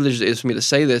how privileged it is for me to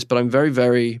say this, but I'm very,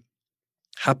 very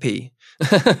happy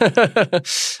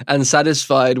and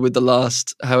satisfied with the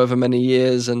last however many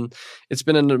years. And it's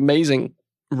been an amazing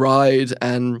ride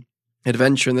and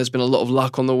adventure. And there's been a lot of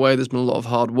luck on the way. There's been a lot of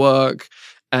hard work.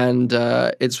 And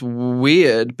it's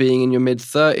weird being in your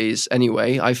mid-30s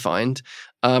anyway, I find.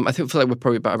 I feel like we're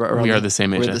probably about around. We are the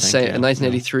same age, we're the same. Yeah.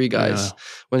 1983, guys. Yeah.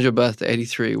 When's your birthday?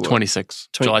 83? What? 26.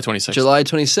 July 26. July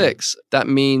 26. That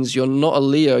means you're not a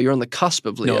Leo. You're on the cusp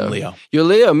of Leo. No, I'm Leo. You're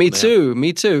Leo. Me too.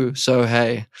 Me too. So,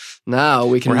 hey, now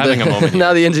we can... We're having a moment now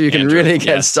here, the interview can Andrew. really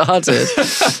get Yes. started.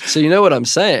 So you know what I'm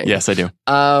saying? Yes, I do.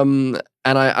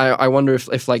 And I wonder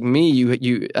if like me,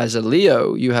 you as a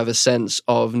Leo, you have a sense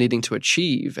of needing to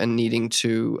achieve and needing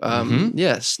to, needing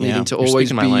to You're always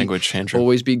speaking be, my language, Andrew.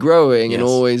 always be growing and Yes.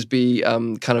 always be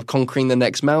kind of conquering the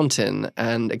next mountain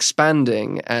and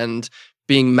expanding and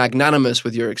being magnanimous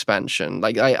with your expansion.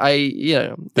 Like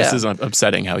This is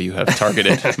upsetting how you have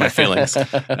targeted my feelings.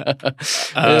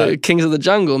 Kings of the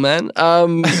jungle, man.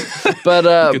 But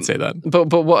You could say that.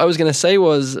 But what I was going to say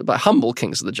was about humble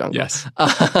kings of the jungle. Yes.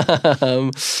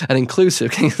 And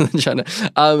inclusive kings of the jungle.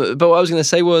 But what I was going to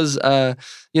say was, I'm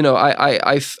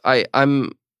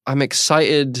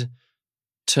excited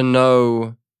to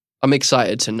know. I'm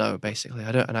excited to know, basically.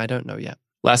 I don't know yet.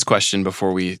 Last question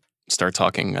before we start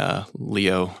talking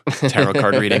Leo tarot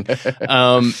card reading.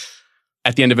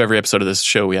 At the end of every episode of this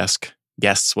show, we ask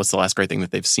guests what's the last great thing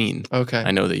that they've seen. Okay.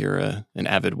 I know that you're an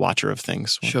avid watcher of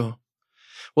things. Sure.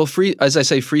 Well, Free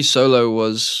Solo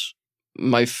was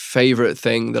my favorite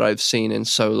thing that I've seen in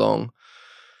so long.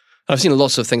 I've seen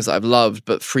lots of things that I've loved,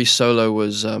 but Free Solo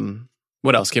was...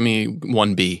 What else? Give me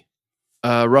 1B.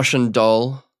 Russian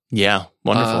Doll. Yeah,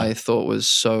 wonderful. I thought was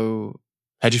so...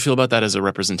 How'd you feel about that as a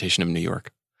representation of New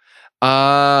York?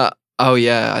 Oh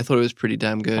yeah, I thought it was pretty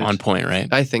damn good. On point, right?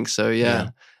 I think so,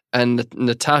 yeah. And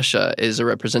Natasha is a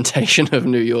representation of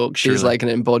New York. She's Truly. like an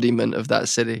embodiment of that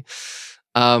city.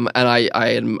 And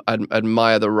I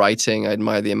admire the writing. I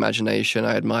admire the imagination.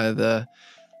 I admire the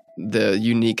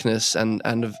uniqueness and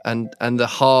the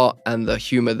heart and the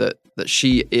humor that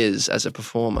she is as a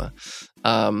performer.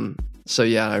 So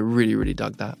yeah, I really, really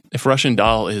dug that. If Russian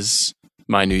Doll is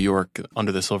my New York,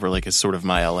 Under the Silver Lake is sort of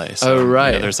my LA. So, Oh,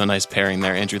 right. there's a nice pairing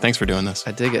there. Andrew, thanks for doing this.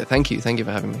 I dig it. Thank you. Thank you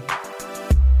for having me.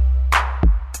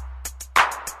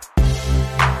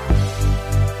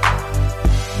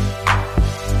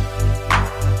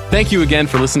 Thank you again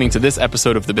for listening to this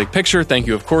episode of The Big Picture. Thank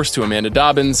you, of course, to Amanda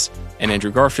Dobbins and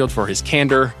Andrew Garfield for his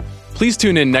candor. Please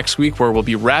tune in next week where we'll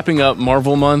be wrapping up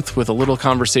Marvel Month with a little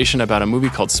conversation about a movie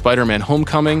called Spider-Man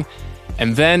Homecoming.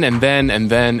 And then,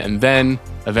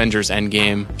 Avengers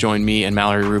Endgame. Join me and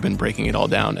Mallory Rubin breaking it all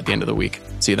down at the end of the week.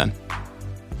 See you then.